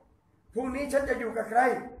พรุ่งนี้ฉันจะอยู่กับใคร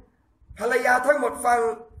ภรรยาทั้งหมดฟัง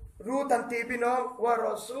รู้ทันทีพี่น้องว่าร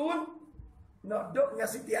อซูลนอดกงา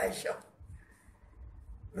สิติไอชา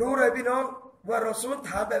รู้เลยพี่น้องว่ารอซูล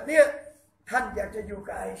ถามแบบนี้ท่านอยากจะอยู่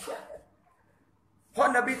กับไอชาเพราะ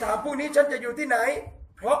นบีถามพรุ่งนี้ฉันจะอยู่ที่ไหน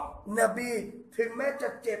เพราะนบีถึงแม้จะ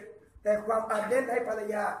เจ็บแต่ความอาเดนให้ภรร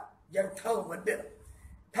ยายังเท่าเหมือนเดิม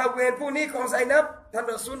ถ้าเวรพรุ่งนี้ของไซนับท่าน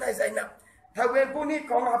รอซูลให้ไซนับถ้าเวรพรุ่งนี้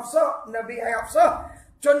ของฮับซอนบีให้ฮับซอ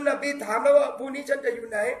จนนบีถามแล้วว่าพรุ่งนี้ฉันจะอยู่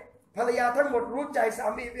ไหนภรรยาทั้งหมดรู้ใจสา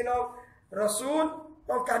มีพี่น้องรอซูล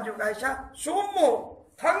ต้องการอยู่กับไอชาซุมโม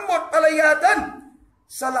ทั้งหมดภรรยาท่าน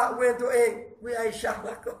สละเวรตัวเองวิไอชาแ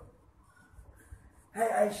ล้วก็ให้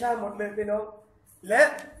ไอชาหมดเลยพี่น้องและ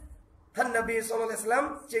ท่านนบีศ็อลลัลลอฮุอะลัยฮิวะซัลลัม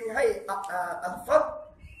จึงให้อัลฟัด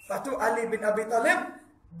ฟะตุอาลีบินอบีตอลิบ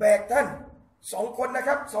แบกท่าน2 คนนะค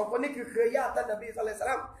รับ2 คนนี้คือเครือญาติท่านนบีศ็อลลัลลอฮุอะลัยฮิวะซัล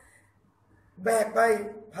ลัมแบกไป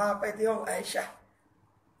พาไปที่ห้องไอชา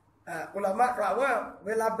อุลามะกล่าวว่าเว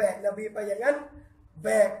ลาแบกนบีไปอย่างนั้นแบ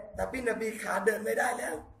กแต่พี่นบีขาเดินไม่ได้แล้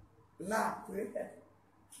วลากพื้น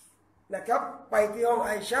นะครับไปที่ห้องไ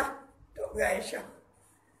อชาตัวไอชา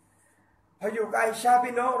พออยู่กับไอชา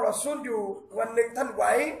พี่น้องรอซูลอยู่วันหนึ่งท่านไหว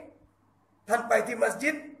ท่านไปที่มัสยิ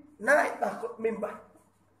ดน่าตะกุดมิมบัต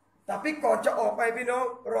แต่พี่ก่อนจะออกไปพี่น้อง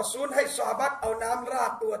รอซูลให้ซอฮาบะห์เอาน้ำรา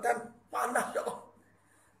ดตัวท่านปานนัก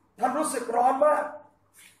ท่านรู้สึกร้อนมาก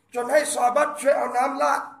จนให้ซอฮาบะห์ช่วยเอาน้ำร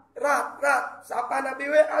าดสาปานบี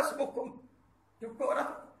เวอัสบุกุมจุกโกนะ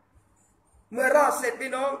เมื่อราดเสร็จ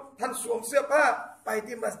พี่น้องท่านสวมเสื้อผ้าไป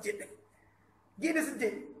ที่มัสยิดยี่สิบจิ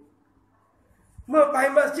ตเมื่อไป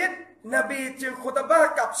มัสยิดนบีจึงคุตบะ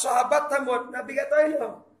ห์กับซอฮาบะห์ทั้งหมดนบีกล่าวว่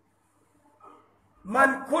ามัน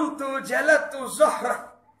คุนตูเจลตุซอฮระ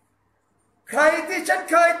ใครที่ฉัน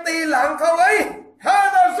เคยตีหลังเขาไว้ฮา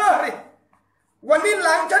ดาซอฮรีวันนี้ห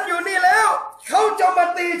ลังฉันอยู่นี่แล้วเขาจะมา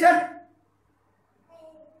ตีฉัน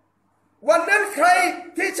วันนั้นใคร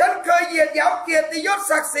ที่ฉันเคยเหยียดหยามเกียรติยศ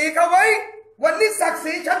ศักดิ์ศรีเขาไว้วันนี้ศักดิ์ศ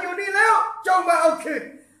รีฉันอยู่นี่แล้วจงมาเอาคืน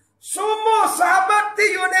ซูโม่ซาบัตที่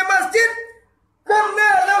อยู่ในมัสยิดก้มหน้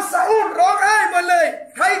าแล้วสะอื้นร้องไห้หมดเลย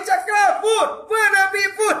ใครจะกล้าพูดเมื่อนบี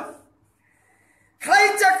พูดใคร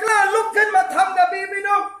จะกล้าลุกขึ้นมาทำนบีพี่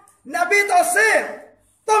น้องนบีต่อเซ่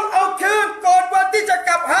ต้องเอาคืนก่อนวันที่จะก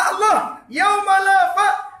ลับหาอัลลอฮ์ยามาลาฟะ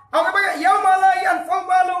เอาไปยามาลายันฟะ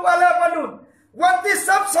มาลูวะลาบานุนวันที่ท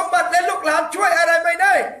รัพย์สมบัติและลูกหลานช่วยอะไรไม่ไ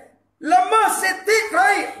ด้ละเมิดสิทธิใคร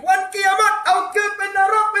วันกิยามะฮ์เอาคืนเป็นน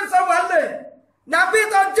รกเป็นสวรรค์เลยนบี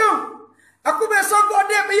ตอนจุงaku besok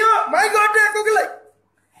godek dia mai godek aku gelai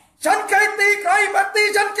ฉันเคยตีใครมาตี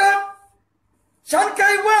ฉันเกิดฉันเค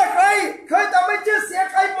ยว่าใครเคยทำให้ชื่อเสีย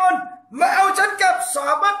ใครหมดมาเอาฉันกับสา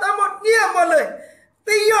บะทั้งหมดเงียบหมดเลย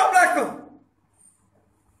ตียอบละกู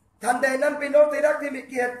ทันใดนั้นพี่น้องที่รักที่มี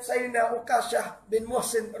เกียรติไซนาอุกาชะบินมุฮ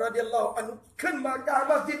ซินรอฎิยัลลอฮุอันฮุขึ้นมากลาง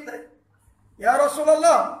มัสยิดเลยยารอซูลุลล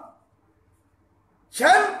อฮ์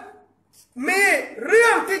ฉันมีเรื่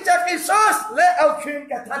องที่จะกิซอสและเอาคืน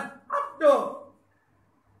กับท่านอับโด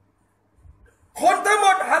คนทั้งหม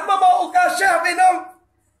ดหันมามองอุกาชะพี่น้อง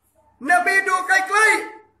นบีดูใกล้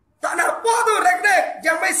ๆตาหน้าป้อตัวแรกๆ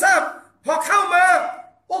ยังไม่ทราบพอเข้ามา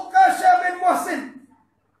อุกาชะบินมุฮซิน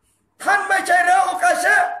ท่านไม่ใช่เราอุกาช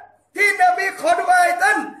ะที่นบีขอดุอาให้ท่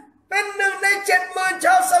านเป็นหนึ่งใน70,000ช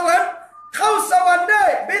าวสวรรค์เข้าสวรรค์ได้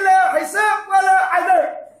บิลาฮิซาบวะลาอะลัย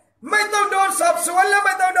ไม่ต้องโดนสอบสวนและไ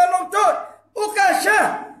ม่ต้องโดนลงโทษอุกาชะ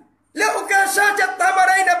แล้วอุกาชะจะทำอะไ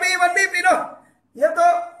รนบีวันนี้พี่น้องยะโต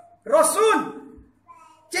รอซูล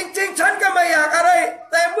จริงๆฉันก็ไม่อยากอะไร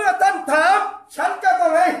แต่เมื่อท่านถามฉันก็ต้อ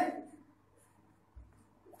งให้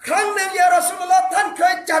ครั้งหนึ่งยารอซูลุลลอฮ์ท่านเค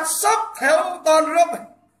ยจัดซับแถวตอนรบ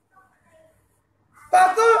ปา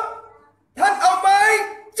ตุท่านเอาไม้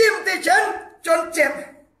จิ้มที่ฉันจนเจ็บ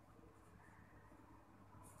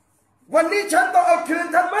วันนี้ฉันต้องเอาคืน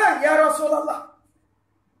ท่านบ้างยารอซูลุลลอฮ์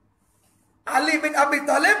อาลีบินอบี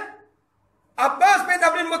ตาลิบอับบาสบิน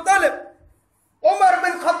อับดุลมุตตัลิบอุมารบิ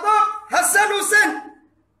นขัตฏอบฮัสซันฮุเซน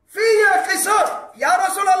ฟียากิซอสยารอ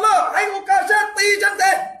ซูลุลลอฮ์ให้อุกาชะตีฉันแท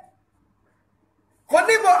นคน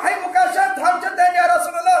นี้บอกให้อุกาชะทำฉันแทนยารอซู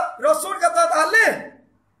ลุลลอฮ์รอซูลก็ตรัสอาลี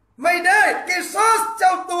ไม่ได้กิซอสเจ้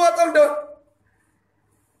าตัวต้องโดน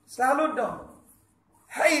ซาลุดดอ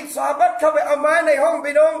ให้ซอฮาบะห์เข้าไปเอาไม้ในห้อง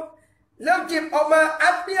พี่น้องแล้วจิบออกมาอั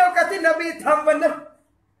นเดียวกับที่นบีทำวันนั้น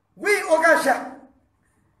วิอุกาชะ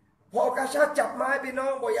พออุกาชะจับไม้พี่น้อ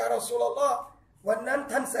งบอกยารอซูลุลลอฮ์วันนั้น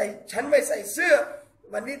ท่านใส่ฉันไม่ใส่เสื้อ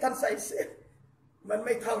วันนี้ท่านใส่เสื้อมันไ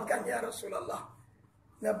ม่เท่ากันยารอซูลุลลอฮ์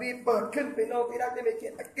นบีเปิดขึ้นพี่น้องที่รักที่ไม่เกีย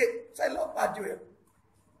รติเก็บใส่หลอดปาจุย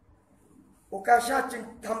อุกาชะจึง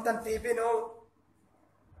ทำทันทีพี่น้อง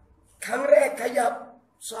ครั้งแรกขยับ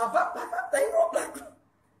ซอฮาบะห์แต่งออกแล้ว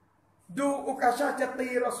ดูอุกาชะจะตี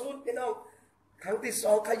รอซูลพี่น้องครั้งที่ส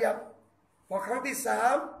องขยับพอครั้งที่สา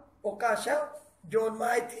มอุกาชะโยนไ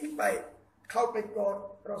ม้ทิ้งไปเข้าไปกอด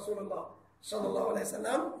รอซูลุลลอฮ์ศ็อลลัลลอฮุอะลัยฮิวะซัล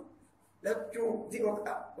ลัมแล้วจูบที่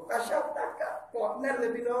อุกาชะตักกอดแน่นเล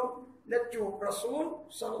ยพี่น้องแล้วจูบรอซูล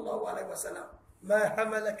ศ็อลลัลลอฮุอะลัยฮิวะซัลลัมมาฮะ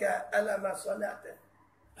มะละกะอะลามาซอนะตะ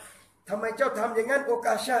ทำไมเจ้าทำอย่างนั้นอุก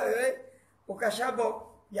าชะอุกาชะบอก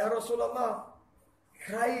ยารอซูลุลลอฮ์ใค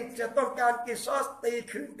รจะต้องการกิซอสตี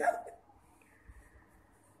คืนท่าน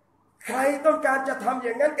ใครต้องการจะทำอ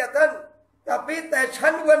ย่างนั้นกับท่านแต่ฉั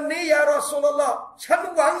นวันนี้ยารอซูลุลลอฮ์ฉัน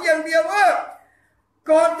หวังอย่างเดียวว่า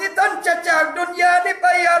ก่อนที่ท่านจะจากดุนยานี้ไป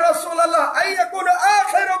ยารอซูลุลลอฮ์อัยยะกุนอา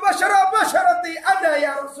คิรุบัชรตีอันย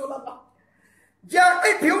ารอซูลุลลอฮ์อยากใ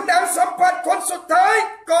ห้ผิวหนังสัมผัสคนสุดท้าย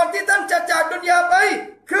ก่อนที่ท่านจะจากดุนยาไป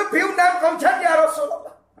คือผิวหนังของฉันยารอซูลุลล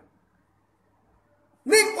อฮ์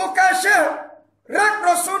นี่อุกาชะรัก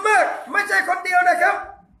รอซูลมากไม่ใช่คนเดียวนะครับ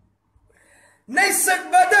ในศึก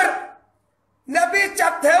บาดรนบีจั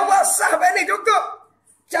ดแถวว่าซอฮาบะห์นี่ทุกคน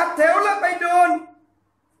จัดแถวแล้วไปโดน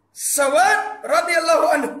สวัสดิ์รอฎิยัลลอฮุ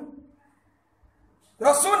อันฮุร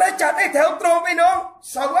อซูลให้จัดให้แถวตรงไปน้อง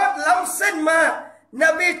สวัสดิ์ล้ำเส้นมาน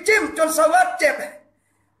บีจิ้มจนสวัสดิ์เจ็บ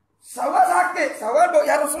สวัสดิ์สักเกสวัสดิ์บอก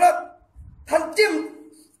ยารอซูลท่านจิ้ม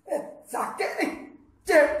สักเกเ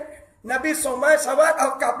จ็บนบีส่งไม้สวัสดิ์เอา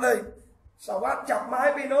กลับเลยสวัสดิ์จับไม้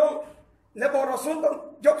ไปน้องแล้วบอกรอซูลต้อง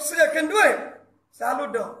ยกเสื้อขึ้นด้วยซาลุด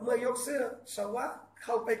ดอเมื่อยกเสื้อสวัสดิ์เ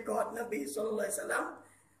ข้าไปกอดนบีศ็อลลัลลอฮุอะลัยฮิวะซัลลัม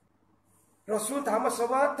รอซูลถามว่าส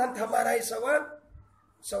วัสดิ์ท่านทำอะไรสวัส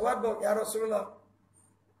ดิ์บอกยารอซูลุลลอฮ์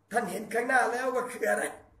ท่านเห็นข้างหน้าแล้วว่าคืออะไร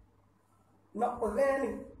นับวันแรก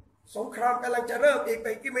นี่สงครามกำลังจะเริ่มอีกไป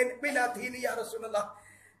กี่วินาทีนี้ยารอซูลุลลอฮ์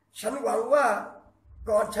ฉันหวังว่า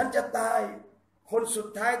ก่อนฉันจะตายคนสุด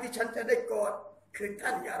ท้ายที่ฉันจะได้กอดคือท่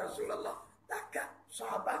านยารอซูลุลลอฮ์ตะกะซอ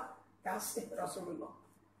ฮาบะห์กาซิรอซูลุลลอฮ์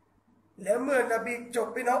แล้วเมื่อนบีจบ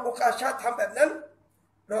พี่น้องอุกาชาทำแบบนั้น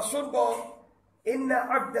รอซูลบอกอินนา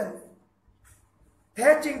อับดันแท้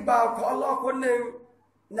จริงบ่าวของอัลลอฮ์คนหนึ่ง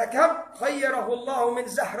นะครับขัยรหุลลอฮุมิน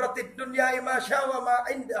ซะฮรติดดุนยามาชาวะมา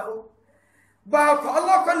อินดะฮูบ่าวของอัล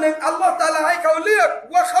ลอฮ์คนหนึ่งอัลลอฮ์ตะอาลาให้เขาเลือก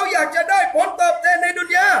ว่าเขาอยากจะได้ผลตอบแทนในดุน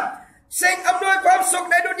ยาสิ่งอำนวยความสุข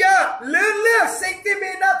ในดุนยาหรือเลือกสิ่งที่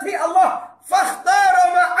มีหน้าที่อัลลอฮ์ฟัคตาร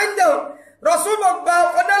มาอินดะฮูรอซูลบอกบ่าว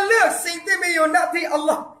คนนั้นเลือกสิ่งที่มีอยู่หน้าที่อัล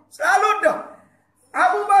ลอฮ์selalu dah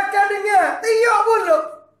Abu Bakar dengar tiap mulut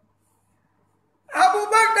Abu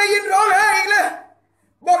Bakar ได้ยินร้องไห้อีกแล้ว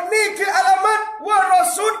บอกนี่คืออาลามัตว่ารอ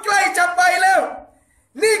ซูลใกล้จะไปแล้ว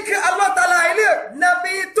นี่คืออัลลอฮ์ตะอาลาเลือกน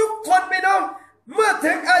บีทุกคนไปน้องเมื่อ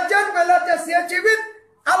ถึงอาจารย์เวลาจะเสียชีวิต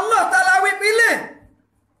อัลลอฮ์ตะอาลาวิปิล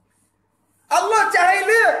อัลลอฮ์จะให้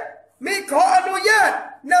เลือกมีขออนุญาต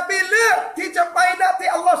นบีเลือกที่จะไปณที่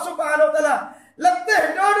อัลลอฮ์ซุบฮานะฮูวะตะอาลาลับเตะ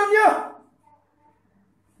ดอดุนยา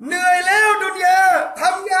เหนื่อยแล้วดุนยาท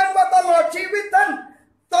ำงานมาตลอดชีวิตท่าน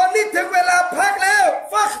ตอนนี้ถึงเวลาพักแล้ว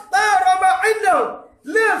ฟักตารมาอินโน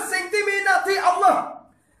เลือกสิ่งที่มีหน้าที่อัลลอฮ์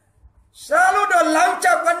ซาลูดหลังจ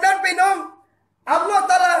ากวันนั้นไปน้องอัลลอฮ์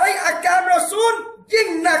ตะอาลาให้อาการรอซูลยิ่ง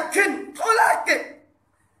หนักขึ้นทรมาน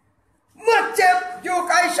เมื่อเจ็บอยู่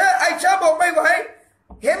กับไอชาบอกไม่ไหว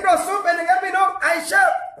เห็นรอซูลเป็นอย่างนั้นพี่น้องไอชา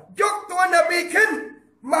ยกตัวนบีขึ้น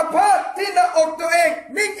มาพาดที่หน้าอกตัวเอง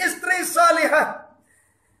นิ่งอิสตรีซาลิฮะ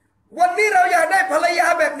วันนี้เราอยากได้ภรรยา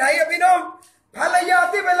แบบไหนอะพี่น้องภรรยา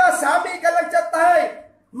ที่เวลาสามีกำลังจะตาย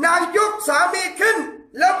นางยกสามีขึ้น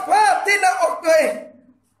แล้วพาดที่หน้าอกตัวเอง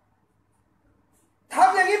ท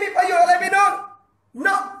ำอย่างนี้มีประโยชน์อะไรพี่น้องเน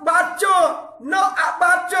าะบาดโจเนาะบ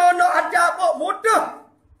าดโจเนาะอัจญาโปมุดด้วย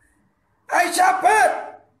ไอชาเพิด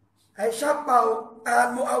ไอชาเป่าอ่าน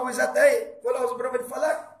มุอาวิซะตัยวะลาอุซบิรบิลฟะ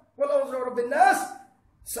ลักวะลาอุซบิรบิลนัส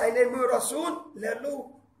ใส่ในมือรอซูลและ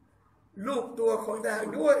ลูกตัวของนาง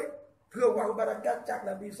ด้วยเพื่อหวังบารักัตจาก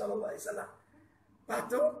นบีศ็อลลัลลอฮุอะลัยฮิวะซัลลัมปะ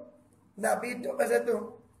ตุนบีดูอาซะตุ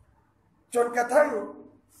จนกระทั่ง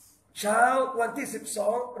เช้าวันที่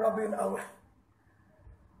12รอบิอุลเอาวะล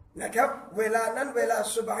นะครับเวลานั้นเวลา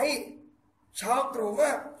ซุบฮีเช้าตรู่ม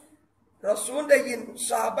ากรอซูลได้ยิน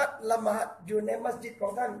ซอฮาบะห์ละหมาดอยู่ในมัสยิดขอ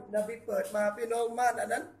งท่านนบีเปิดมาพี่น้องม่าน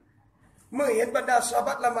นั้นเมื่อเห็นบรรดาซอฮาบ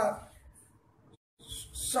ะห์ละหมาด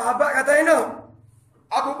ซอฮาบะห์กล่าว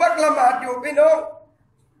Abu Bakarละหมาดอยู่พี่น้อง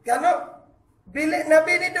กันเนาะบิลิน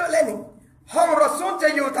บีนี่ดูเลยนี่ห้องรอซูลจะ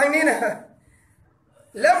อยู่ทางนี้นะ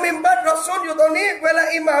แล้วมิมบัตรอซูลอยู่ตรงนี้เวลา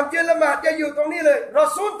อิหม่ามยืนละหมาดจะอยู่ตรงนี้เลยรอ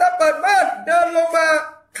ซูลถ้าเปิดม่านเดินลงมา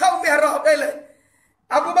เข้ามิฮรอบได้เลย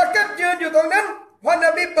อบูบักรยืนอยู่ตรงนั้นพอน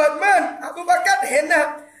บีเปิดม่านอบูบักรเห็นนะ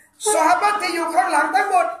ซอฮาบะห์ที่อยู่ข้างหลังทั้ง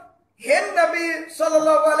หมดเห็นนบีศ็อลลัล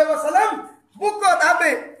ลอฮุอะลัยฮิวะซัลลัมบุกตา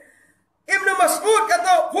บีอิบนุมัสอูดก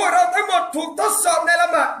ล่าวพวกเราทั้งหมดถูกทดสอบในละ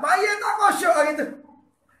หมาดไม่ยังต้องขอชั่วอะไร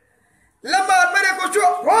ละหมาดไม่ได้ขอชั่ว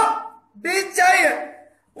เพราะดีใจ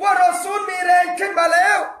ว่ารอซูลมีแรงขึ้นมาแล้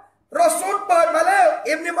วรอซูลเปิดมาแล้ว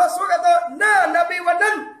อิบนุมัสอูดกล่าวหน้านบีวัน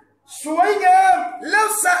นั้นสวยงามแล้ว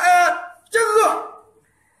สะอาดจึ๊ก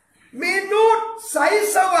มีนูรใส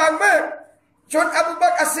สว่างมากจนอบูบั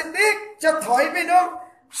กรอัสซิดดีกจะถอยไปน้อง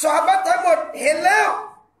ซอฮาบะห์ทั้งหมดเห็นแล้ว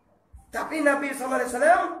แต่พี่นบีศ็อลลัลลอฮุอะลัยฮิวะซัล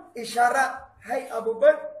ลัมอิชาระให้อบู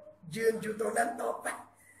บักรยืนอยู่ตรงนั้นต่อไป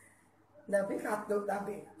นบีขัดดูน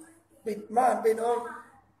บีปิดม่านไปน้อง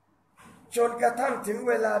จนกระทั่งถึง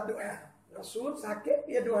เวลาดุอาเราสูญสักเก็บ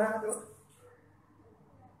อย่าดุอาดู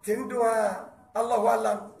ถึงดุอาอัลลอฮฺอัล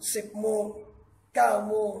ลัม10 โมง9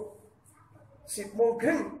 โมง10 โมงค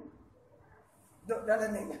รึ่งดุนั่น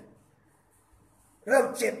เองเริ่ม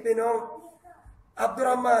เจ็บไปน้องอับดุลร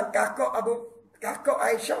อห์มานกาก็ไอ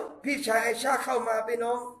ชาพี่ชายไอชาเข้ามาไป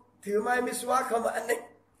น้องถือไม้มิสวาเข้ามาอันนี้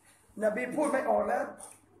นบีพูดไม่ออกแล้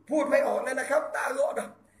วนะครับตาโลด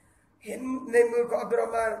เห็นในมือของอับดุลรอ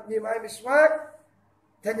ห์มานมีไม้มิสวา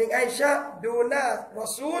ท่านหญิงไอชาดูหน้ารอ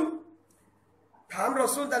ซูลถามรอ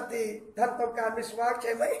ซูลทันทีท่านต้องการมิสวาใ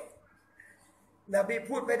ช่ไหมนบี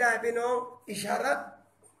พูดไม่ได้พี่น้องอิชาระ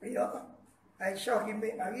พี่น้องไอชากินไม่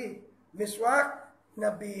อากีมิสวาน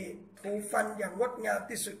บีถูฟันอย่างงดงาม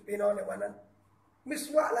ที่สุดพี่น้องในวันนั้นมิส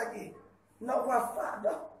วาลากีนอกว่าฟาด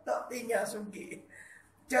ต่อตีญาสุกี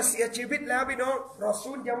จะเสียชีวิตแล้วพี่น้องรอ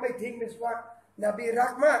ซูลยังไม่ทิ้งมิสวานบีรั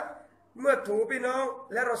กมากเมื่อถูพี่น้อง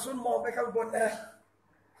และรอซูลมองไปข้างบน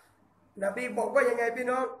นบีบอกว่ายังไงพี่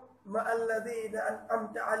น้องมาอัลลดีนอันอัม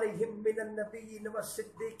ตะอะลัยฮิมมินันนบีนวัสซิด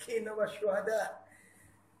ดีกีนวัชชุฮดา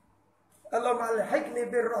อัลลอฮฺอัลฮิกนี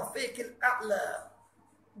บิรรอฟีกิลอัลลา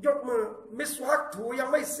ยกมือมิสวักถูยัง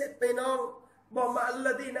ไม่เสร็จพี่น้องบอกมาอัลล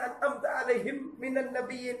ดีนอันอัมตะอะลัยฮิมมินันน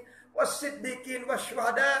บีนวัสซิดดีกีนวัชชุฮ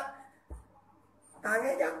ดาต่างไง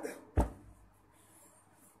ยักษ์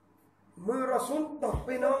มือรอซูลตก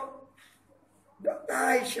พี่น้อง ดอกตา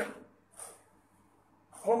ยชะ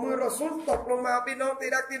พอมือรอซูลตกลงมาพี่น้องที่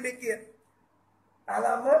รักที่มีเกียรติอาล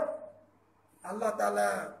ามะอัลลอฮฺตะอาลา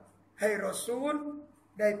ให้รอซูล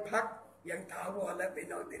ได้พักอย่างถาวรและพี่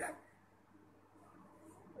น้องที่รัก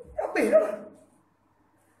ก็ไม่รู้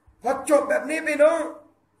พอจบแบบนี้พี่น้อง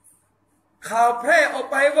ข่าวแพร่ออก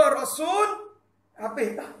ไปว่ารอซูล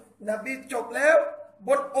นบีจบแล้วบ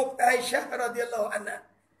นอกไอชะห์รอฎิยัลลอฮุอันฮา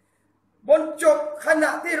บนจบขณะ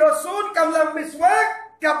ที่รอซูลกำลังมิสวาก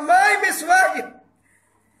กับไม้มิสวาก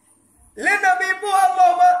และนบีพูดอัลลอ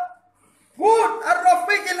ฮฺมาพูดอัลรอ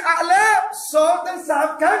ฟิกิลอาลา2 ถึง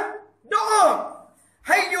 3 ครั้งดุอาใ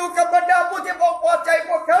ห้อยู่กับบรรดาผู้ที่พอใจ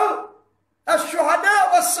พวกเขาอัชชุฮดา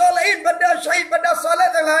วัสซอลีฮีนบรรดาชัยบรรดาซอเล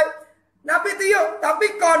ห์ทั้งหลายนบีที่อยู่แต่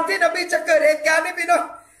ก่อนที่นบีจะเกิดเหตุการณ์นี้พี่น้อง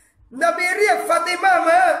นบีเรียกฟาติมาม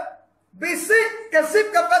าบิซิกระซิบ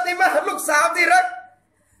กับฟาติมาลูกสาวที่รัก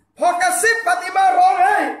พอกระซิบฟาติมาร้องไ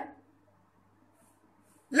ห้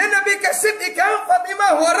และนบีกระซิบอีกครั้งฟาติมา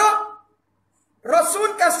หัวเราะรอซูล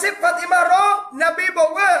กระซิบฟาติมาร้องนบีบอ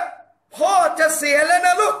กว่าพ่อจะเสียแล้วน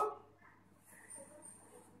ะลูก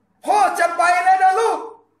พ่อจะไปแล้วนะลูก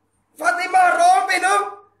ฟาติมาร้องไปน้อง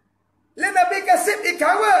และนบีกระซิบอีกค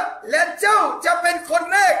รั้งว่าและเจ้าจะเป็นคน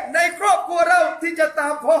แรกในครอบครัวเราที่จะตา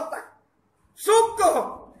มพ่อไปซุกโก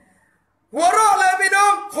หัวเราะเลยพี่น้อ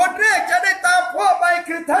งคนแรกจะได้ตามพ่อไป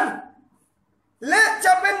คือท่านและจ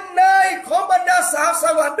ะเป็นนายของบรรดาสาวส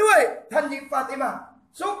วรรค์ด้วยท่านหญิงฟาติมา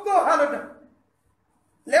ซุกโกฮารุน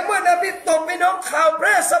และเมื่อนบีตกพี่น้องข่าวแพ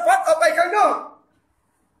ร่สะพัดออกไปข้างนอก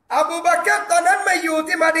อบูบักรตอนนั้นไม่อยู่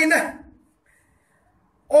ที่มะดีนะห์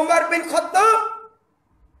อุมัรบินค็อฏฏอบ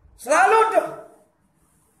selalu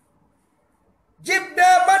จิบด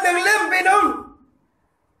าบมา1 เล่มพี่น้อง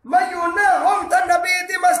มาอยู่หน้าห้องท่านนบี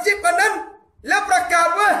ที่มัสยิดวันนั้นแล้วประกาศ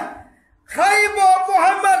ว่าใครบอกมุ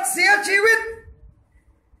ฮัมมัดเสียชีวิต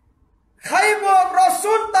ใครบอกรอ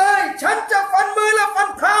ซูลตายฉันจะฟันมือและฟัน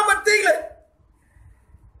เท้ามันทิ้งเลย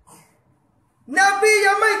นบี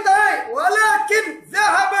ยังไม่ตายวะลาคินซะ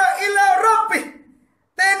ฮะบะอิลาร็อบบิ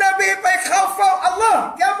แต่นบีไปเข้าเฝ้าอัลลอฮ์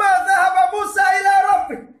กะมาซะฮะบะมูซาอิลาร็อบ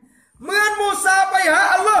บิเหมือนมูซาไปหา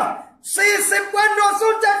อัลลอฮ์40 วันรอซู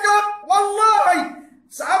ลจะกลับวัลลอฮิ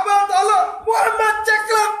สาบานต่ออัลลอฮ์มุฮัมมัดจะ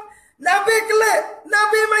กลับนบีกลับน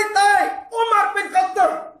บีไม่ตายอุมัรบินค็อฏฏอ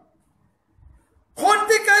บคน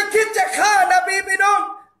ที่เคยคิดจะฆ่านบีพี่น้อง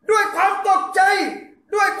ด้วยความตกใจ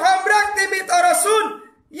ด้วยความรักที่มีต่อรอซูล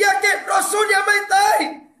อย่าเก็บรอซูลยังไม่ตาย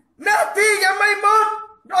หน้าที่ยังไม่หมด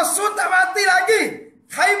รอซูลtak mati lagi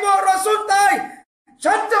ใครบอกรอซูลตาย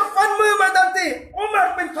ฉันจะฟันมือมันทันทีอุมัร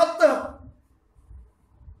บินค็อฏฏอบ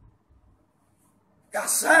กา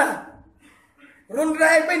ซารุนแร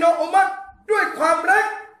งไปน้องอุมัรด้วยความรัก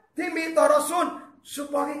ที่มีต่อรอซูลซุ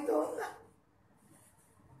บฮานะฮูวะตะอาลา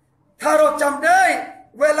ถ้าเราจำได้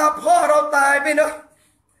เวลาพ่อเราตายไปเนาะ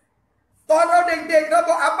ตอนเราเด็กๆเราบ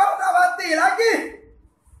อกอับบาตะวันตีลากี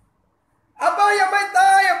อับบายังไม่ต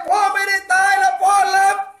ายพ่อไม่ได้ตายแล้วพ่อหลั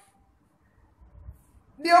บ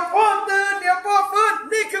เดี๋ยวพ่อตื่นเดี๋ยวพ่อฟื้น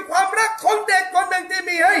นี่คือความรักของเด็กคนหนึ่งที่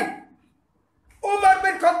มีให้อุมัรเ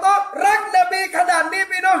ป็นคนตอบรักนบีขนาดนี้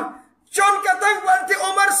พี่น้องจนกระทั่งวันที่อุ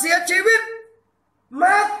มัรเสียชีวิตม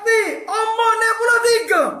าตีอัมมอเนบุลดิ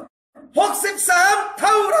ก63เ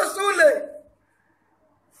ท่ารอซูลเลย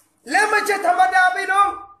และไม่ใช่ธรรมดาพี่น้อง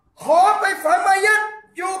ขอไปฝังมัยยิต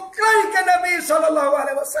อยู่ใกล้กับนบีศ็อลลัลลอฮุอะ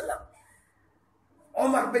ลัยฮิวะซัลลัมอุ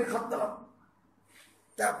มัรเป็นค็อฏฏอบ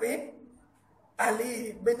tapi Ali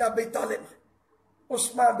bin Abi Thalib อุส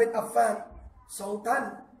มานบินอัฟฟาน2 ท่าน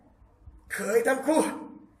เคยทั้งคู่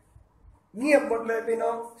เงียบหมดเลยพี่น้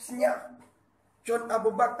องเงียบจนอ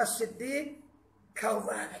บูบักรอัสซิดดีกเข้า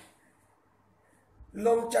มาล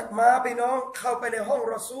งจากม้าพี่น้องเข้าไปในห้อง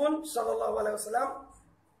รอซูลศ็อลลัลลอฮุอะลัยฮิวะซัลลัม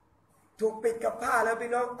ถูกปิดกับผ้าแล้วพี่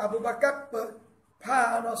น้องอบูบักรเปิดผ้า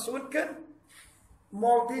รอซูลขึ้นม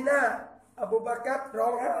องที่หน้าอบูบักรร้อ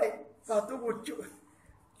งไห้ฟาตุบุ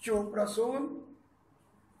จูบรอซูล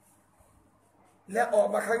และออก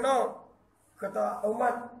มาข้างนอกก็ต่ออุมั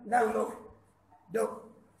รนั่งลงเดี๋ยว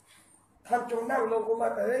ท่านจงนั่งลงอุมั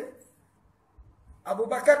รอบู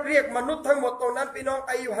บักรเรียกมนุษย์ทั้งหมดตรงนั้นพี่น้อง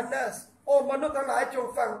อายุฮันนัสโอ้มนุษย์ทั้งหลายจง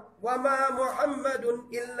ฟังว่ามามุฮัมมัดุน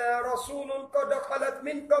อิลลารอซูลุนกอดขลัต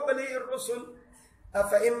มินกับลีรรุสุลอั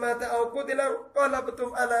ฟอิมมาตะเอากุติลังกอลบตุม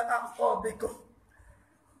อะลาอักอบิกุม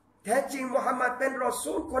แท้จริงมุฮัมมัดเป็นรอ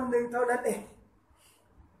ซูลคนหนึ่งเท่านั้นเอง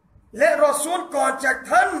และรอซูลก่อนจาก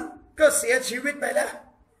ท่านก็เสียชีวิตไปแล้ว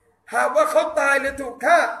หากว่าเขาตายหรือถูก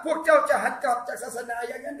ฆ่าพวกเจ้าจะหันกลับจากศาสนา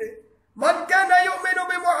อย่างนั้นหรือมันกานายุมินุ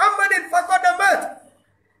บิมุฮัมมัดินฟะกอดมัต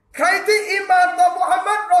ใครที่อีหม่านต่อมุฮัม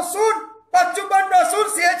มัดรอซูลปัจจุบันรอซูล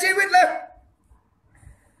เสียชีวิตแล้ว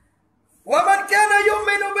ว่ามันกานายุ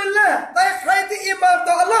มินุบิลลาห์แต่ใครที่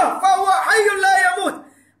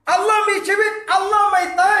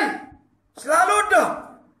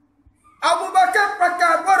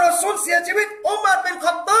เสียชีวิตอุมัรเป็น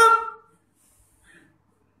ขัตฏอบ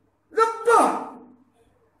รับปะ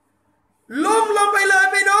ล้มลงไปเลย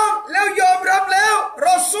พี่น้องแล้วยอมรับแล้วร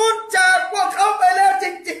อซูลจากพวกเขาไปแล้วจ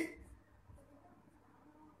ริงๆ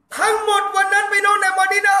ทั้งหมดวันนั้นพี่น้องในมะ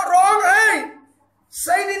ดีนะห์ร้องไห้ไซ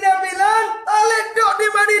ดีนาบิลาลตาเล็ดดอก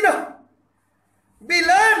ที่มะดีนะห์บิ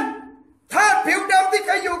ลาลทาสผิวดำที่เค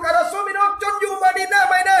ยอยู่กับรอซูลพี่น้องจนอยู่มะดีนะห์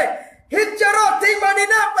ไม่ได้ฮิจเราะห์ทิ้งมะดี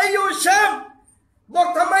นะห์ไปอยู่ชามบอก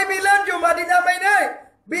ทำไมบิลาลอยู่มะดีนะห์ไม่ได้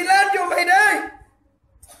บิลาลอยู่ไม่ได้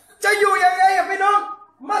จะอยู่ยังไงอะพี่น้อง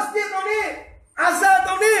มัสยิดตรงนี้อาซานต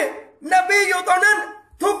รงนี้นบีอยู่ตรงนั้น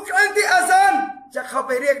ทุกครั้งที่อาซานจะเข้าไ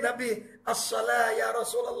ปเรียกนบีอัสสลามุอะรอ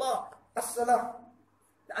ซูลุลลอฮ์อัสสลาม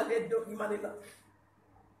อะลัยดุอิมานิลลาห์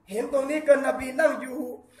เห็นตรงนี้ก็นบีนั่งอยู่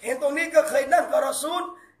เห็นตรงนี้ก็เคยนั่งกับรอซูล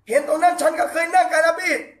เห็นตรงนั้นฉันก็เคยนั่งกับนบี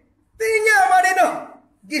ตีเงี้ยมาดิเนาะ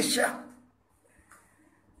กิชะ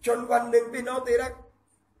จนวันหนึ่งพี่น้องที่รัก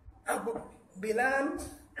อบูบิลาล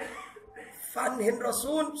ฝันเห็นรอ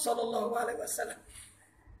ซูลศ็อลลัลลอฮุอะลัยฮิวะซัลลัม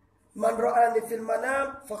มันรออานีฟิลมานาม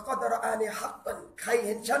ฟะกัดรออานีฮักตันใครเ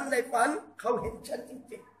ห็นฉันในฝันเขาเห็นฉันจ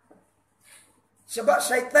ริงๆsebab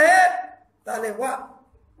syaitan tak lewat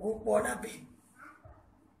rupa Nabi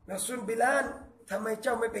Rasul Bilal ทำไมเ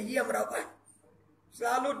จ้าไม่ไปเยี่ยมเราไปสล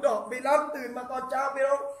าลุดดอกบิลาลตื่นมาตอนเช้าพี่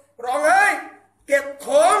น้องร้องไห้เก็บข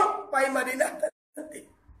องไปมะดีนะห์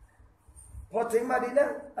พอถึงมะดีนะ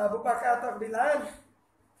ห์อบูบักรต้องบิลาล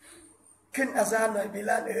ขึ้นอาซานหน่อยบิล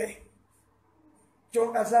าลเอ๋ยจง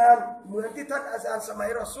อาซานเหมือนที่ท่านอาซานสมัย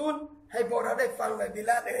รอซูลให้พวกเราได้ฟังหน่อยบิ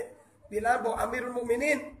ลาลเอ๋ยบิลาลบอกอามีรุลมุมิ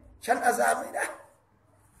นีนฉันอาซานไม่ได้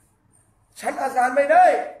ฉันอาซานไม่ได้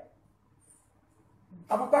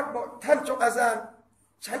อบูบักรบอกท่านจงอาซาน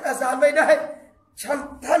ฉันอาซานไม่ได้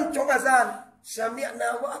ท่านจงอาซานซามิอ์นา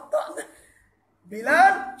วะอัตตะนะบิลา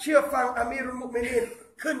ลเชื่อฟังอามีรุลมุมินีน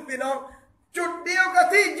ขึ้นพี่น้องจุดเดียวกับ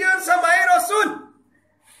ที่ยืนสมัยรอซูล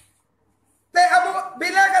แต่บิ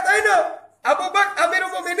ลาลก็ได้เนาะอบูบักรอามีรุ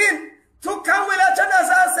ลมุมินีนทุกครั้งเวลาฉันอา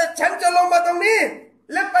ซานเสร็จฉันจะลงมาตรงนี้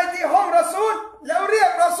แล้วไปที่ห้องรอซูลแล้วเรียก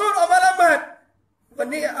รอซูลออกมาละหมาดวัน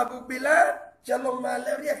นี้อบูบิลาลจะลงมาแ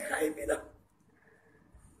ล้วเรียกใครพี่น้อง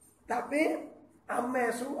tapi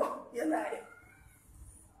Ammir suruh dia naik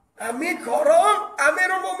Amirขอร้องอามี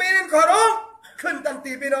รุลมุมินีนขอร้องขึ้นทัน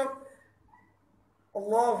ทีพี่น้องอัล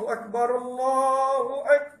ลอฮุอักบัรอัลลอฮุ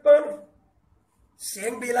อักบัรเสีย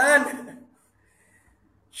งบิลาล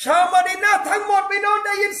ชาวมะดีนะห์ทั้งหมดพี่น้องไ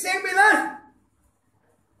ด้ยินเสียงบิลาล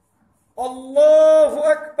อัลลอฮุ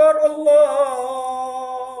อักบัรอัลลอ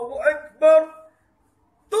ฮุอักบัร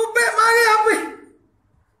ตุเปะมาเนี่ยพี่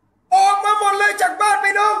ออกมาหมดเลยจากบ้าน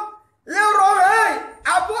พี่น้องแล้วร้องไห้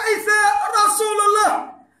อบูอิซารอซูลุลลอฮ์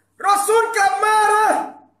รอซูลกลับมาละ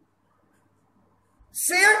เ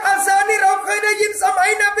สียงอาซานนี่เราเคยได้ยินสมัย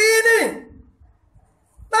นบีนี่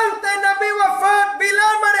ตั้งแต่นบีวะฟาตบิลา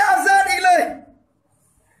ลไม่ได้อาซานอีกเลย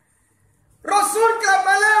รอซูลกลับม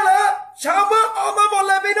าแล้วละชาวบ้านออกมาหมดเ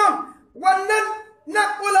ลยพี่น้องวันนั้นนัก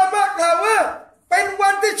อุลามะกล่าวว่าเป็นวั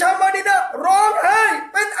นที่ชาวมะดีนะห์ร้องไห้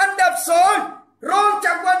เป็นอันดับสองรองจ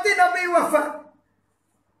ากวันที่นบีวะฟาต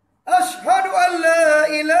อัชฮะดุอัลลา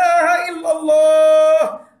อิลาฮะอิลลัลลอฮ์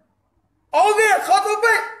เอาเนี่ยขอทุบไป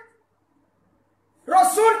รอ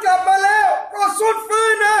ซูลกลับมาแล้วรอซูลฟื้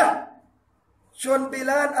นนะชวนบิ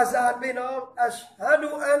ลาลอาซานพี่น้องอัชฮะ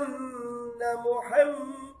ดุอันนะมุฮัม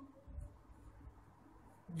มัด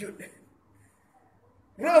หยุด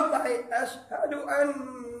เริ่มใหม่อัชฮะดุอัน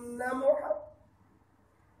นะมุฮัมมัด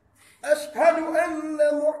อัชฮะดุอันนะ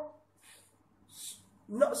มุฮัม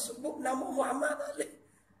มัดsebut nama Muhammad ali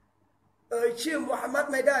ชื่อมุฮัมมัด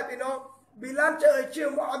ไม่ได้พี่น้องบิลาลจะชื่อ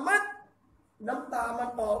มุฮัมมัดน้ำตามัน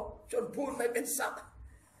ออกจนพูดไม่เป็นสับ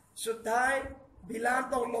สุดท้ายบิลาล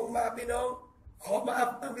ต้องลงมาพี่น้องขอมาอั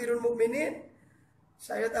บอามีรุลมุมินีน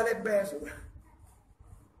saya tak boleh beres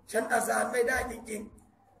ฉันอาซานไม่ได้จริง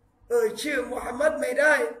ๆชื่อมุฮัมมัดไม่ไ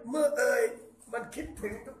ด้เมื่อมันคิดถึ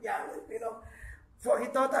งทุกอย่างเลยพี่น้องพวก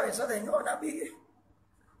ที่ต่อตามอิสลามของนบี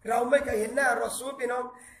เราไม่เคยเห็นหน้ารอซูลพี่น้อง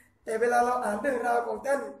แต่เวลาเราอ่านเรื่องราวของ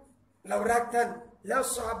ท่านเรารักท่านแล้ว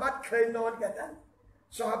ซอฮาบะห์เคยนอนกับท่าน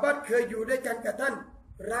ซอฮาบะห์เคยอยู่ด้วยกันกับท่าน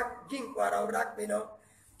รักยิ่งกว่าเรารักพี่น้อง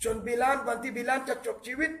จนบิลาลวันที่บิลาลจะจบ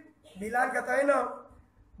ชีวิตบิลาลก็ตายเนาะ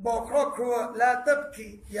บอกครอบครัวลาตับกี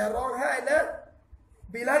อย่าร้องไห้นะ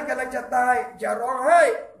บิลาลกำลังจะตายอย่าร้องไห้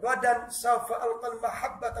วะดันซาฟะอัลกัลมะฮั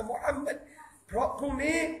บบะตะมุฮัมมัดเพราะพรุ่ง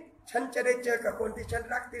นี้ฉันจะได้เจอกับคนที่ฉัน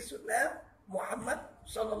รักที่สุดแล้วมุฮัมมัด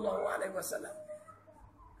ศ็อลลัลลอฮุอะลัยฮิวะซัลลัม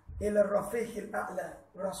อิลารอฟีกิลอาลา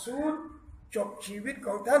รอซูลจบชีวิตข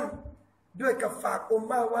องท่านด้วยกับฝากอุม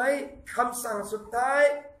มะห์ไว้คำสั่งสุดท้าย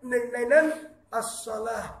หนึ่งในนั้นอัสศอล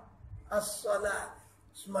าห์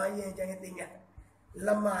semuanya jangan tinggal ล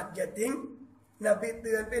ะหมาดอย่าทิ้งนบีเ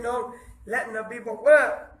ตือนพี่น้องและนบีบอกว่า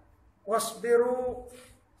วัสบิรู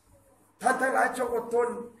ท่านทั้งหลายจงอดทน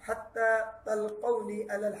ฮัตตาตัลกูนี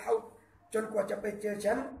อัลฮาวจนกว่าจะไปเจอ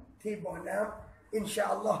ฉันที่บ่อน้ำอินชา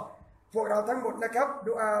อัลลอฮ์พวกเราทั้งหมดนะครับ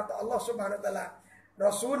ดุอาต่ออัลลอฮ์ซุบฮานะฮูวะตะอาลาร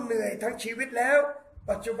อซูลเหนื่อยทั้งชีวิตแล้ว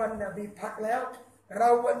ปัจจุบันนบีพักแล้วเรา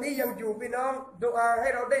วันนี้ยังอยู่พี่น้องดุอาให้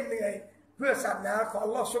เราได้เหนื่อยเพื่อศาสนาของอั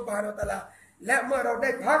ลลอฮ์ซุบฮานะฮูวะตะอาลาและเมื่อเราไ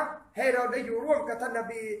ด้พักให้เราได้อยู่ร่วมกับท่านน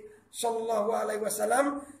บีศ็อลลัลลอฮุอะลัยฮิวะซัลลัม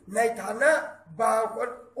ในฐานะบ่าวคน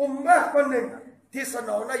อุมมะห์คนหนึ่งที่สน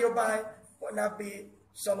องนโยบายของนบี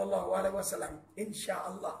ศ็อลลัลลอฮุอะลัยฮิวะซัลลัมอินชา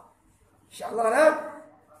อัลลอฮ์อินชาอัลลอฮ์นะ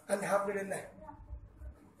อัลฮัมดุลิลลาห์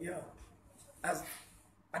ya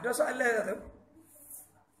ada soalan tak tu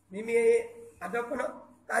Mimi ada pun nak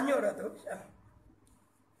tanya dah tu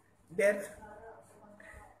dan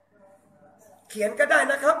เขียนก็ได้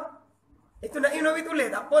นะครับitu nak ino itu leh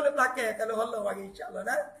tak apa nak belakang kalau Allah bagi insya-Allah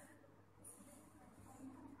dah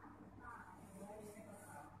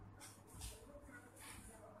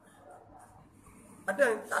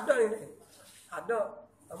ada ni ada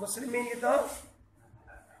muslimin kita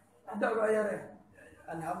ada gaya dia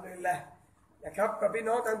อัลฮัมดุลิลละห์นะครับกับพี่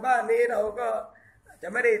น้องทางบ้านนี้เราก็จะ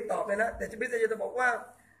ไม่ได้ตอบเลยนะแต่ชีวิตจะบอกว่า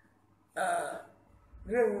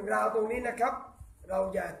เรื่องราวตรงนี้นะครับเรา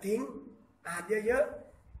อย่าทิ้งอ่านเยอะ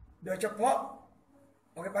ๆโดยเฉพาะ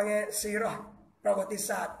orang panggilซีเราะห์ประวัติศ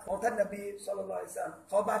าสตร์ของท่านนบีศ็อลลัลลอฮุอะลัยฮิวะซัลลัม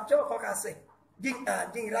ขอบาโจ้ขอกาเซยิ่งอ่าน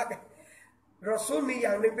ยิ่งรักรอซูลมีอ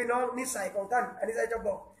ย่างหนึ่งพี่น้องนิสัยของท่านอันนี้จะบ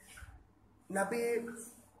อกนบี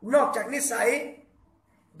นอกจากนิสัย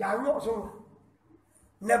อย่างเหมาะสม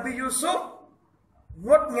นบียูซุฟง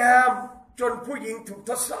ดงามจนผู้หญิงถูก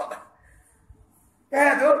ทดสอบแก่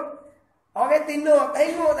ทุกเอาไอ้ติโน่ไอ้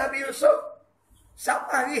โง่นบียูซุฟสับ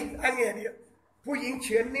อะไรเงี้ยเดียวผู้หญิงเ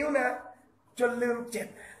ฉือนนิ้วนะจนลืมเจ็บ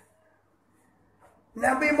น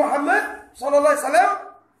บีมุฮัมมัดศ็อลลัลลอฮุอะลัยฮิวะซัลลัม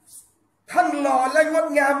ท่านหล่อและงด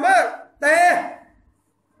งามมากแต่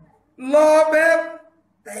หล่อแบบ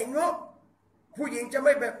แต่งบผู้หญิงจะไ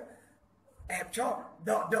ม่แบบแอบชอบ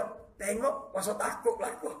ดอกtengok masa takut lah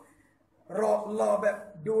akuรอแบบ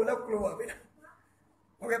ดูแล้วกลัวไปนะ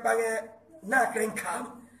โอเคpanggilหน้าเกรงขาม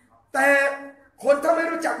แต่คนถ้าไม่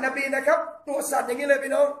รู้จักนบีนะครับตัวสั่นอย่างนี้เลย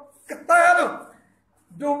พี่น้องกระตา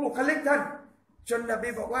ดูบุคลิกท่านจนนบี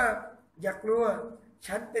บอกว่าอย่ากลัว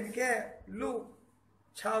ฉันเป็นแค่ลูก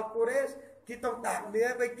ชาวกุเรชที่ต้องตากเนื้อ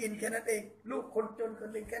ไปกินแค่นั้นเองลูกคนจนคน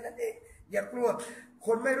หนึ่งแค่นั้นเองอย่ากลัวค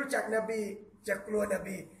นไม่รู้จักนบีจะกลัวน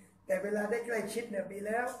บีแต่เวลาได้ใกล้ชิดนบีแ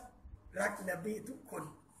ล้วรักนบีทุกคน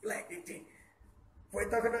แปลกจริงๆพวก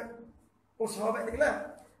เราคนนั้นอุสฮาบะนี่ละ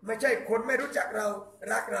ไม่ใช่คนไม่รู้จักเรา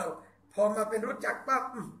รักเราพอมาเป็นรู้จักปั๊บ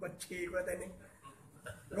บัญชีกว่าแต่นี้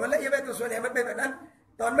ล้วนและยังไม่ตัวส่วนใหญ่มันเป็นแบบนั้น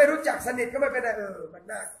ตอนไม่รู้จักสนิทก็ไม่เป็นไรมัน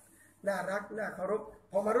น่ารักน่าเคารพ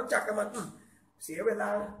พอมารู้จักกับมันเสียเวลา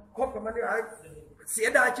คบกับมันด้วยเสีย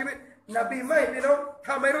ดายชีวิตนบีไม่พี่น้อง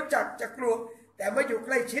ถ้าไม่รู้จักจะกลัวแต่เมื่ออยู่ใก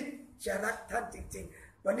ล้ชิดจะรักท่านจริง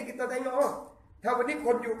ๆวันนี้kita tengokถ้าวันนี้ค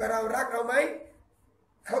นอยู่กับเรารักเราไหม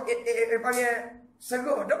เขาpanggil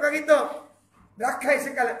sungguh doa kitaรักใครสั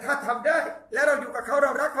กกันถ้าทำได้แล้วเราอยู่กับเขาเร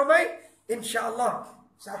ารักเขาไหมอินชาอัลลอฮ์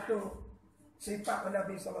satu sifat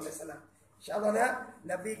Nabi sallallahu alaihi wasallamอินชาอัลลอฮ์นะ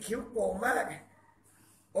นบีคิ้วโก่งมาก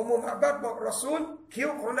อุมมุฮับบัดบอกรอซูลคิ้ว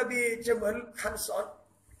ของนบีจะเหมือน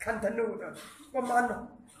คันธนูนะประมาณนั้น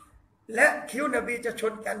และคิ้วนบีจะช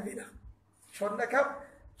นกันพี่นะชนนะครับ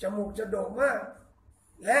จมูกจะโด่งมาก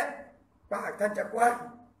และปากท่านจะกว้าง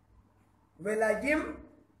เวลายิ้ม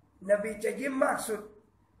นบีจะยิ้มมากสุด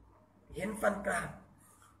เห็นฟันกราม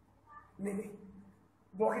นี่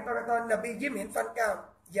บอกให้ตอนนบียิ้มเห็นฟันกราม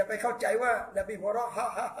อย่าไปเข้าใจว่านบีหัวเราะฮ่า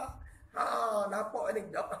ฮ่าฮ่าฮ่าน้าปอนี่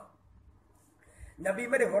ดอกนบี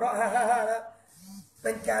ไม่ได้หัวเราะฮ่าฮ่าฮ่านะเ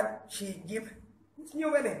ป็นการฉีกยิ้มยิ้ม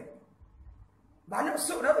ไว้เนี่ยบาน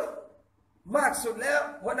สุดนะมากสุดแล้ว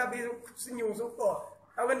เพราะนบีสิญูสุดตัว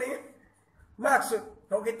เอาวันนี้มากสุด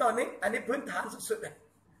ของkita ni ini พื้นฐานสุดๆเลย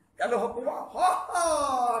kalau hukum ha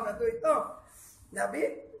nah tu itu Nabi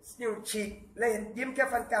senyumฉีกและยิ้มแค่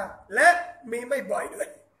ฟันกรามและมีไม่บ่อยด้วย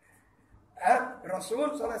Rasul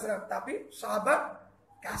sallallahu alaihi wasallam tapi sahabat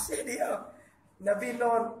kasih dia Nabi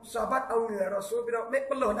non sahabat เอาเหงื่อ Rasul พี่น้องไม่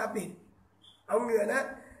ปลอดNabi เอาเหงื่อนะ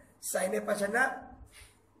ใส่ในภาชนะ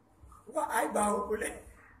ว่าไอ้เบาไปเลย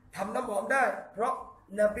ทำน้ำหอมได้เพราะ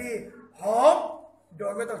นบีหอมโด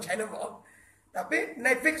ยไม่ต้องใช้น้ำหอมtapi ใน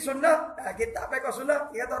ฟิกซุนนะkitaไปก็ซุนนะ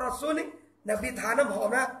kita tahu Rasulนี่นบีทาน้ำหอม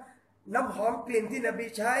นะน้ำหอมกลิ่นที่นบี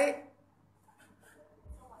ใช้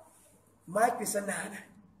ไม้กฤษณานะ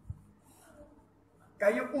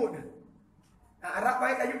kayu ud Arab ไม้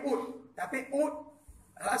kayu ud tapi ud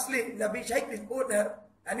asli นบีใช้กลิ่นud นะ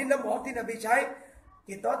อันนี้น้ำหอมที่นบีใช้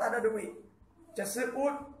kita tak ada duit จะซื้ออู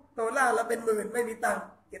ฐตัวล่าละเป็นหมื่นไม่มีตังค์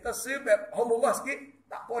kita ซื้อแบบฮอมวัสกิ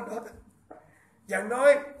tak podot อย่างน้อ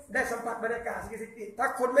ยได้สัมผัสบรรยากาศสิกิถ้า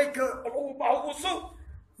คนไม่เคยโอ้เบาอุสุ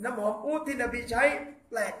น้ำหอมอูฐที่นบีใช้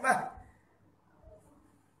แปลกมาก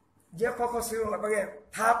เยอะเขาซื้ออะไรบางอย่าง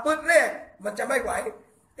ทาปื้ดแรกมันจะไม่ไหว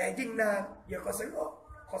แต่ยิ่งนานเยอะเขาซื้อ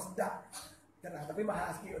เขาสนใจขนาดแต่ไม่มาหา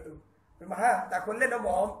สกิลตัวไม่มาหาแต่คนเล่นน้ำห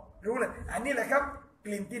อมรู้เลยอันนี้แหละครับก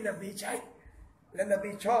ลิ่นที่นบีใช้และน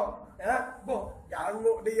บีชอบนะบอกอย่าง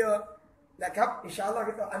งูดีเยอะนะครับอินชาอัลลอฮ์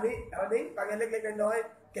kitaอันนี้บางอย่างเล็กๆน้อย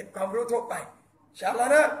ๆเก็บความรู้ทั่วไปอินชาอัลลอ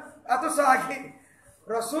ฮ์นะอัตุสากี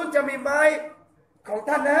รอซูลจะมีไม้ของ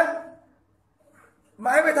ท่านนะไ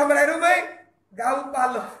ม้ไปทำอะไรรู้ไหมกาวปั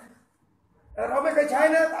ลเราไม่เคยใช้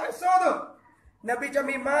นะแต่โซ่ดูนบีจะ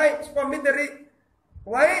มีไม้สปอมิเตอรี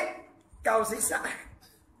ไว้เกาศีรษะ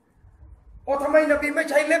โอ้ทำไมนบีไม่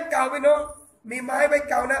ใช้เล็บเกาไปน้องมีไม้ไว้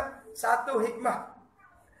เกานะsatu hikmah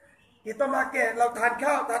kita pakai เราทาน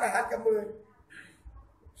ข้าวทานอาหารกับมือ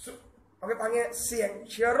เอาไปปังเงี้ยเสี่ยง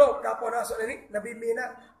เชื้อโรคกาโปนาส่วนนี้นบีมีนะ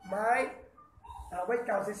ไม้ไว้เ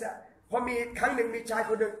กาศีรษะพอมีครั้งหนึ่งมีชายค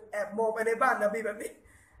นหนึ่งแอบมองไปในบ้านนบีแบบนี้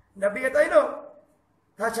นบีก็ตายโน่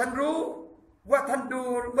ถ้าฉันรู้ว่าท่านดู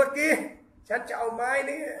เมื่อกี้ฉันจะเอาไม้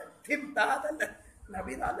นี้ทิ่มตาท่านน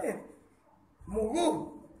บีตาเนี่ยมูกู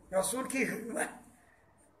เราสูดขี้หึงมา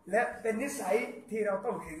และเป็นนิสัยที่เรา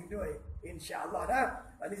ต้องหึงด้วยอินชาอัลลอฮ์นะ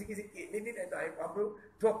อันนี้สิกินิดๆหน่อยๆความรู้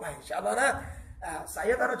ทั่วไปอินชาอัลลอฮ์นะ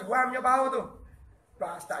saya taruh jualnya bau tuh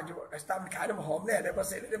pas tak jual kasihขายน้ำหอมเนี่ยเดี๋ยวพอเ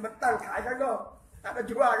สร็จเดี๋ยวมันตั้งขายข้างนอกtak ada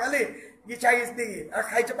jual kali dia cari sendiri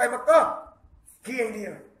ใครจะไปมักก็เคียงเดีย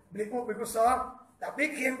วbeli beli song tapi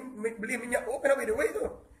เคียง beli minyakไม่ต้องไปดูไว้tuh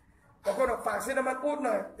บางคนฝากซื้อน้ำมันอูฐห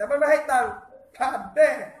น่อยแต่มันไม่ให้ตังค์ผ่านได้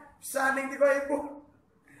ซาลิงที่ก็ให้ปุ๊บ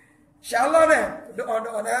อินชาอัลลอฮ์เนี่ยดูอ่อ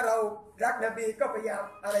นๆนะเรารักนบีก็พยายาม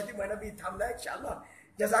อะไรที่เหมือนนบีทำนะอินชาอัลลอฮ์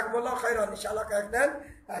จะซักมุลลอฮ์ใครรอนอินชาอัลลอฮ์กันนั้น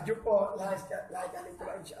จุดพอลายการนี้ตัว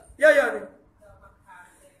อินชาอัลลอฮ์เยอะๆนี่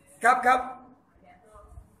ครับ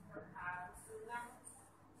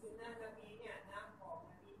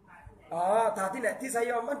อ๋อทาที่ไหนที่ไซ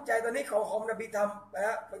ยอมมั่นใจตอนนี้เขาหอมนบีทำน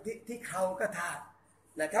ะที่เขาก็ทา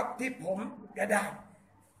นะครับที่ผมก็ได้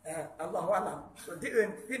อัลลอฮฺอัลลัมส่วนที่อื่น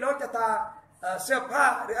พี่น้องจะทาเสื้อผ้า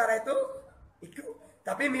หรืออะไรตัวอีกแ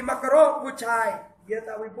ต่พี่มีมักโรผู้ชายเยอะต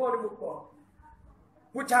าวิโบในมุกบอก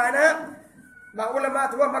ผู้ชายนะบางอุลามะ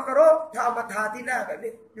ถือว่ามักโรถ้าเอามาทาที่หน้าแบบ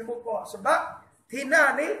นี้มีมุกบอกสบักที่หน้า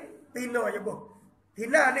นี้ตีโนอย่าบอกที่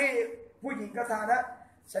หน้านี้ผู้หญิงก็ทานะ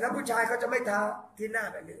ฉะนั้นผู้ชายเขาจะไม่ทาที่หน้า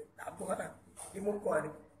แบบนี้ตามพวกนั้นที่มุกก่อน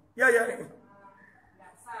นี่เยอะๆนี่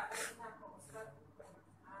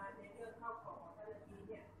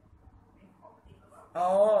อ๋อ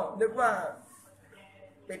นึกว่า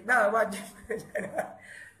ปิดหน้าว่า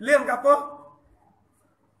เรื่องกับพวก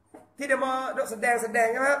ที่เดมาแสดงใช่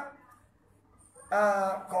ไหม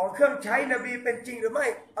ของเครื่องใช้นบีเป็นจริงหรือไม่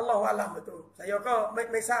อัลลอฮฺอัลลัมประตูสายก็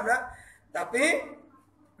ไม่ทราบนะแต่ปี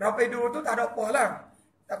เราไปดูตุตาดอกปอล่ะ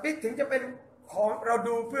แต่ปีถึงจะเป็นของเรา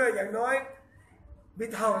ดูเพื่ออย่างน้อยบิ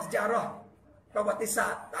ทาวจารอประวัติศา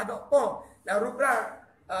สตร์ตาดอกปอแล้วรูปร่าง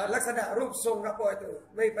ลักษณะรูปทรงกับปอตัว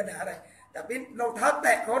ไม่มีปัญหาอะไรแต่ปีรองเท้าแต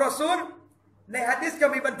ะของรอซูลในหะดีษก็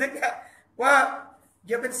มีบันทึกว่าอ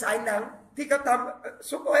ย่าเป็นสายหนังที่เขาทำ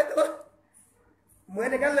ซุปไว้ตัวเหมือน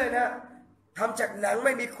อย่างนั้นเลยนะทำจากหนังไ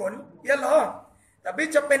ม่มีขนอย่ารอแต่พี่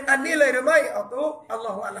จะเป็นอันนี้เลยหรือไม่เอาตัวอัลล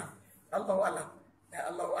อฮฺอัลลัมอัลลอฮฺอัลลัม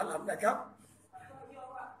อัลลอฮฺอัลลัมนะครับ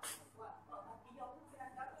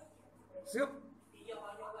ซึบ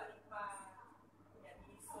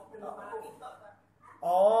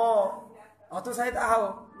อ๋อตัวsaya tahu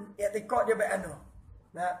etikot dia baik anu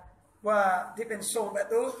นะว่าที่เป็นทรงแบบ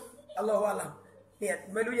ตัวอัลลอฮฺอัลลัมเนียด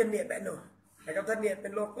ไม่รู้จะเนียดแบบนู้นนะครับถ้าเนียดเป็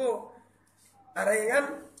นโลโก้อะไรอย่างนั้น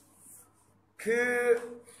คือ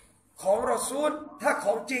ของรอซูลถ้าข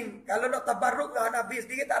องจริงการละตะบารุกงานนบีส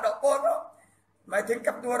ติกิตาดอกโปนหมายถึง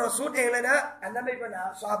กับตัวรอซูลเองเลยนะอันนั้นไม่ปัญหา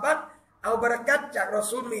ซอฮาบะห์เอาบารักัตจากรอ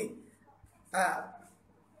ซูลมี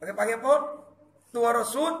panggil pun ตัวรอ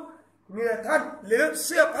ซูลเหงื่อท่านหรือเ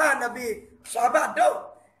สื้อผ้านบีซอฮาบะห์ดู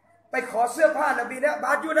ไปขอเสื้อผ้านบีนะบ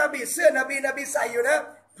าจูนบีเสื้อนบีใส่อยู่นะ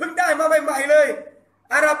เพิ่งได้มาใหม่ๆเลย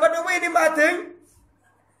อาหรับบาดวีนี่มาถึง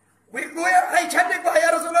วิกุยให้ฉันดีกว่าอย่า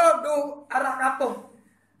รอซูลดูอาหรับอับตุ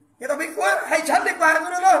อย่าต้องวิกุยให้ฉันดีกว่าอย่ารอ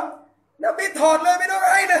ซูลนบีถอดเลยไม่ต้อง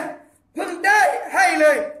ให้เลยเพิ่งได้ให้เล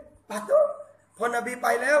ยปัดตัวพอนบีไป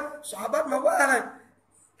แล้วซอฮาบะห์มาว่าอะไร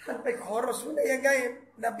ท่านไปขอรอซูลได้ยังไง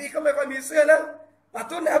นบีก็ไม่ค่อยมีเสื้อแล้วปัด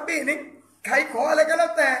ตัวนบีนี่ใครขออะไรก็แล้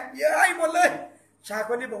วแต่เยอะให้หมดเลยชายค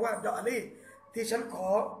นนี้บอกว่าดอลีที่ฉันขอ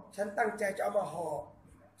ฉันตั้งใจจะเอามาห่อ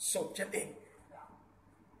ศพฉันเอง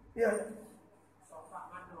เนี่ย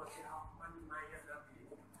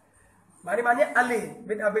มานี่มาเนี่ยอาลี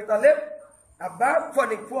บินอบีตอเลบอับบาสพวก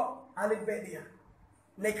หนึ่งพวกอาลีเบเดีย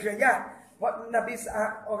ในเครือญาติพอนบี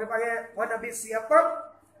โอเคไปไงพอนบีเสียปั๊บ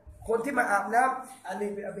คนที่มาอาบน้ำอาลี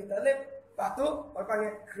บินอบีตอเลบปาตุโอเคไปไง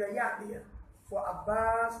เครือญาติเดียพวกอับบา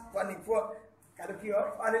สพวกหนึ่งพวกการดูคิว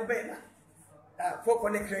อาลีเบนะพวกค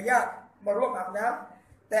นในเครือญาติมาร่วมอาบน้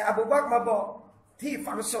ำแต่อบูบักรมาบอกที่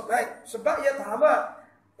ฝังศพได้สบะยะถามว่า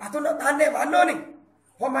ปาตุนักทานเนี่ยหวานโน่นี่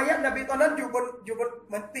พอมายัดนบีตอนนั้นอยู่บนเ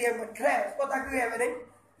หมือนเตียงเหมือนแคร่ก็ตะเกียบไปนี่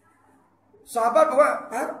ซอฮาบะห์บอกว่า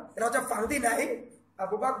เราจะฝังที่ไหนอ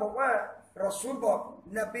บูบักรบอกว่ารอซูลบอก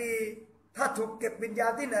นบีถ้าถูกเก็บวิญญา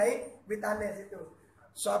ณที่ไหนวิญญาณในสิตุ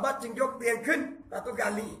ซอฮาบะห์จึงยกเตียงขึ้นปาตุกา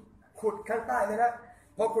ลีขุดข้างใต้เลยนะ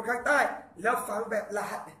พอขุดข้างใต้แล้วฝังแบบละ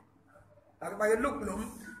หัดฝังไปเป็นลูกหลุม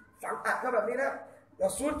ฝังอัดเข้าแบบนี้นะรอ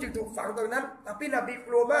ซูลจึงถูกฝังตรงนั้นแต่พี่นบีก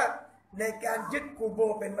ลัวมากในการยึดกูโบ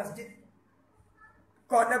เป็นมัสยิด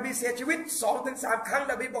ก่อนนบีเสียชีวิต 2-3 ครั้ง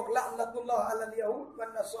นบีบอกละอัลลอฮฺอัลลยะฮูดวั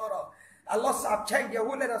นนัสรออัลลอฮฺสาปแช่งยะ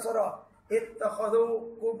ฮูดและนัสรออิตตะคอดู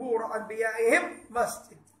กูบูรอันบิยาอิฮิมมัส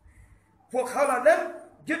ยิดพวกเขาเหล่านั้น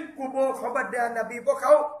ยึดกูโบของบรรดานบีพวกเข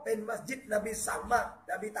าเป็นมัสยิดนบีสั่งมาก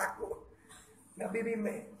นบีตากลัวนบีบิเม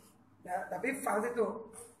นะนบีฟังที่ตัว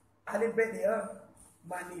อาลีเบเดีย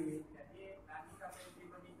มานีวี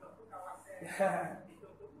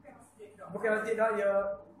bukan masjid dah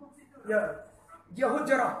ya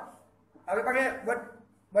hujrah เอาไปปังเนี่ย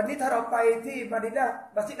วันนี้ถ้าเราไปที่มะดีนะห์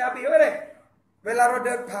มัสยิดนบีก็ได้เวลาเราเ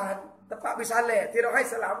ดินผ่านตะปะบิซาเลที่เราให้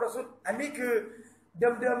สลามรอซูลอันนี้คือเ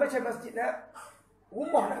ดิมไม่ใช่มัสยิดนะอุม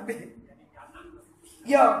มะนบี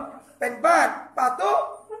อย่าเป็นบ้านปาโต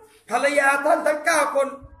ภรรยาท่านทั้ง9 คน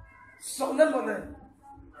ส่งนั้นหมดเลย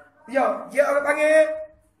อย่าเอาไปปังเนี่ย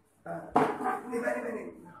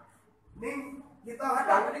นี่kita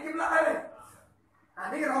hadap ini kiblat ni.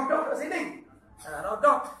 Ni rodok kat sini.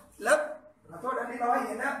 Rodok lep. Rodok dari bawah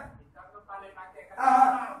ni nak.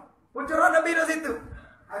 Hujrah Nabi di situ.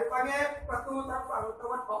 Dipanggil Batu Tapang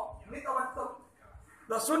Tawan Tok. Ini Tawan Tok.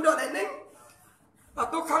 Rasul duduk ni.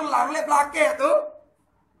 Batu ข้างหลัง และbelakang tu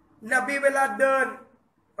Nabi เวลาเดิน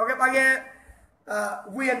โอเคpanggil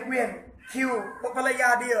เวียนคิวภรรยา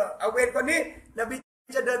dia เวียนคนนี้นบี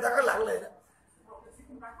จะเดินทางข้างหลังเลยนะ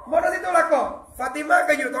หมดที่ตัวละก็ฟาติมา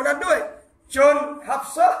ก็อยู่ตรงนั้นด้วยจนฮับ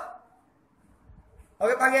ซะเอาไ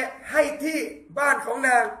ปปังเงให้ที่บ้านของน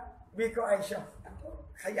างบีกอไอชา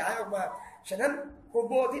ขยายออกมาฉะนั้นกูโ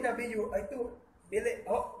บที่นบีอยู่ไอตู้บิเลโอ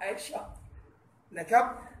ไอชานะครับ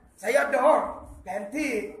สายดอแผน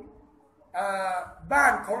ที่บ้า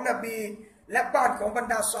นของนบีและบ้านของบรร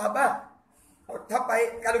ดาซอฮาบะห์ถ้าไป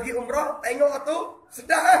การกิอุมเราะห์ไปงอตุ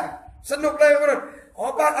สนุกเลยคน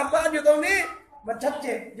บ้านอัมมานอยู่ตรงนี้มันชัดเจ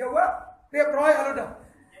นเยอะว่าเรียบร้อยอะไรนะ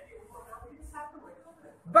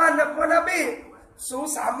บ้านนบีสูง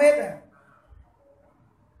3 เมตร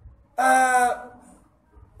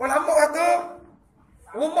อุลามะitu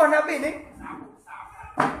rumah Nabi ni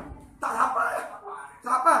tak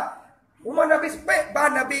apa rumah Nabi sepek บ้า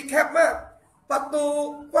นนบีแคบมากประตู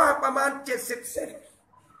กว้างประมาณ70 เซน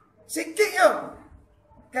สิกิเยอะ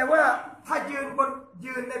แค่ว่าถ้ายื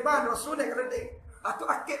นในบ้านรอซูลในกรณีatau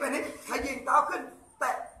akib ni haji tahu kan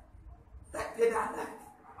takเพดานนะ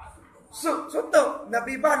สุดโต่งน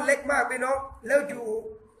บีบ้านเล็กมากพี่น้องแล้วอยู่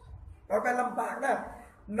เราไปลำบากนะ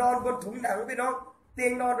นอนบนถุงหนังพี่น้องเตีย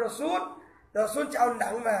งนอนรอซูลจะเอาหนั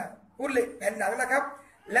งมาอุลิแผ่นหนังนะครับ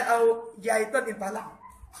และเอาใยต้นอินทผลัม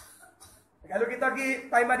kalau kita pergi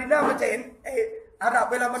ไปมาดินามันจะเห็นอาหรับ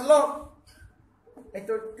เวลามันลอก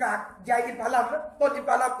ตัวกากใยอินทผลัมต้นอินท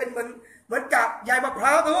ผลัมเป็นเหมือนกากใยมะพร้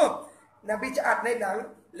าวตัวนบีจะอัดในหนัง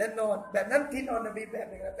และนอนแบบนั้นที่นอนนบีแบบ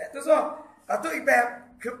หนึ่งแบบทุกซ้อตัวอีกแบบ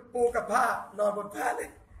คือปูกับผ้านอนบนผ้าเลย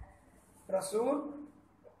รอซูล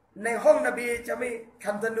ในห้องนบีจะไม่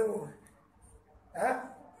คันธนู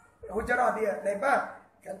ฮุจเราะห์เดียในบ้าน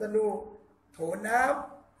คันธนูโถน้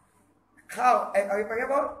ำข้าวเอาไปแค่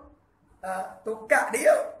ว่าตุกกะเดี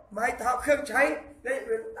ยวไม้เท้าเครื่องใช้ได้เ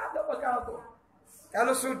ป็นตามแล้วก็เอาตัว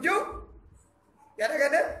kalau sujud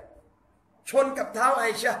kadang-kadangชนกับเท้าไอ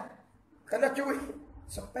ชาคณะจุย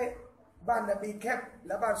สเปะบ้านนบีแคบแ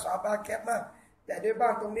ละบ้านซอฮาบะห์แคบมากแต่ด้วยบ้า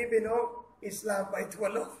นตรงนี้พี่น้องอิสลามไปทั่ว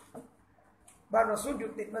โลกบ้านรอซูลอ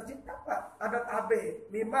ยู่ติดมัสยิดกับอาดัตอาเบ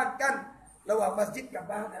มีม่านกั้นระหว่างมัสยิดกับ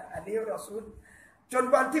บ้านอันนี้รอซูลจน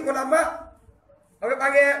วันที่อุลามะเอาไป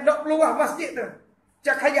ไงนอกรั้วมัสยิดจ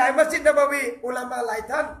ะขยายมัสยิดนบวีอุลามะหลาย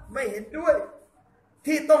ท่านไม่เห็นด้วย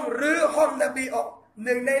ที่ต้องรื้อห้องนบีออกห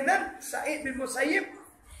นึ่งในนั้นซะอีดบินมุซัยยิบ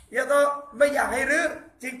ไม่อยากให้รื้อ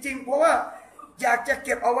จริงๆเพราะว่าอยากจะเ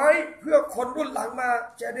ก็บเอาไว้เพื่อคนรุ่นหลังมา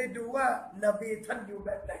จะได้ดูว่านบีท่านอยู่แบ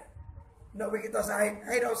บไหนนบีกิตาไซใ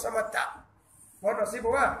ห้เราสมัจจะเพราะเราสิบ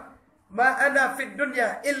อกว่า มาอานาฟิดดุนยา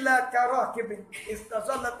อิลลากะรอกิบินอิสตา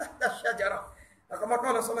ซัลละตัตชะจาระแล้วก็มาก่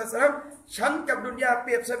อนอัลลอฮฺสัลลัลลอฮุอะลัยฮิวะซัลลัมฉันกับดุนยาเป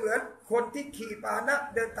รียบเสมือนคนที่ขี่พาหนะ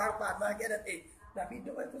เดินทางผ่านมาแค่นั้นเองนบี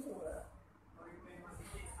doa itu semua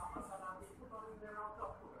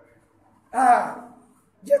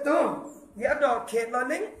jatuh dia ada ket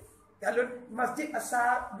learning kalau masjid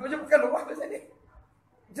asal dia bukan luas macam ni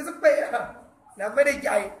จะสเปรย์นะไม่ได้ให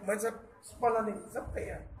ญ่เหมือนสปอร์ตนี่สเปร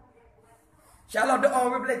ย์อินชาอัลลอฮ์ดูอา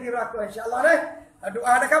ไว้เป็นที่รักตัวอินชาอัลลอฮ์นะดูอ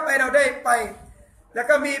านะครับให้เราได้ไปแล้ว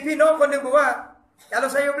ก็มีพี่น้องคนหนึ่งบอกว่าkalau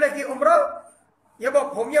saya boleh pergi umrahอย่าบอก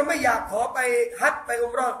ผมยังไม่อยากขอไปฮัจญ์ไปอุ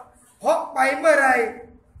มเราะห์เพราะไปเมื่อไร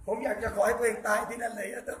ผมอยากจะขอให้ตัวเองตายที่นั่นเลย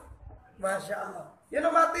อะมาชาอัลลอฮ์อย่าต้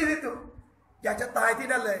องมาตีที่ตุอยากจะตายที่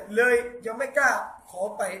นั่นเลยยังไม่กล้าขอ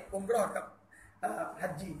ไปอุมเราะห์กับฮั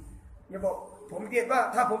จญีอย่าบอกผมเกลียดว่า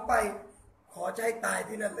ถ้าผมไปขอจะให้ตาย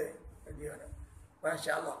ที่นั่นเลยเดียวนะมาช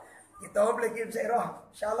าอัลลอฮ์kita boleh kirim seirah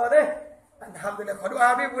insyaallah deh alhamdulillahขอดุอา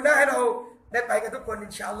พี่บุญนะให้เราได้ไปกันทุกคนอิ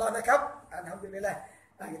นชาอัลลอฮ์นะครับอัลฮัมดุลิลลาห์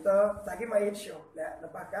kita lagi main show ya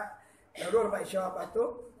lepaskan lalu main show apa tu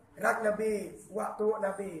rak Nabi waktu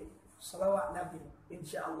Nabi salawat Nabi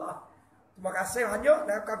insyaallah terima kasih banyak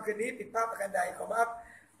นะครับคำคืนนี้ผิดพลาดประการใดขอมา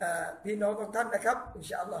พี่น้องทุกท่านนะครับอินช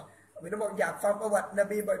าอัลลอฮ์พี่น้องบอกอยากฟังประวัติน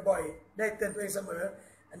บีบ่อยๆได้เตือนตัวเองเสมอ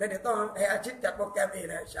อันนั้นเดี๋ยวต้องให้อาชิตจัดโปรแกรมเอง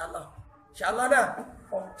นะอินชาอัลลอฮ์อินชาอัลลอฮ์นะ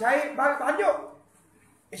ผมใช้banyak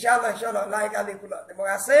อินชาอัลลอฮ์รายการนี้pula terima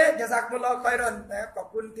kasih jazakumullah khairanนะครับขอบ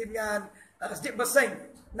คุณทีมงานmasjid เบอเส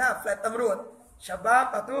หน้าแฟลตตำรวจชาบา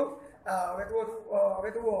ปะตุ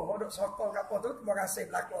вету hodok sokong kat tu terima kasih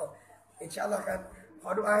belakang insyaallah kanข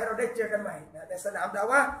อดุอาให้เราได้เจอกันใหม่ในสนามดา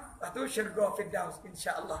วะปะตุชิรกอฟิดดาวส์อินช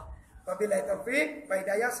าอัลลอฮ์วะบิลลาฮิตตอฟิกวะฮิ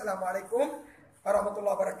ดายะฮ์อัสสลามุอะลัยกุมวะเราะห์มะตุลล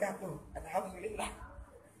อฮิวะบะเราะกาตุฮ์อัลฮัมดุลิลลาห์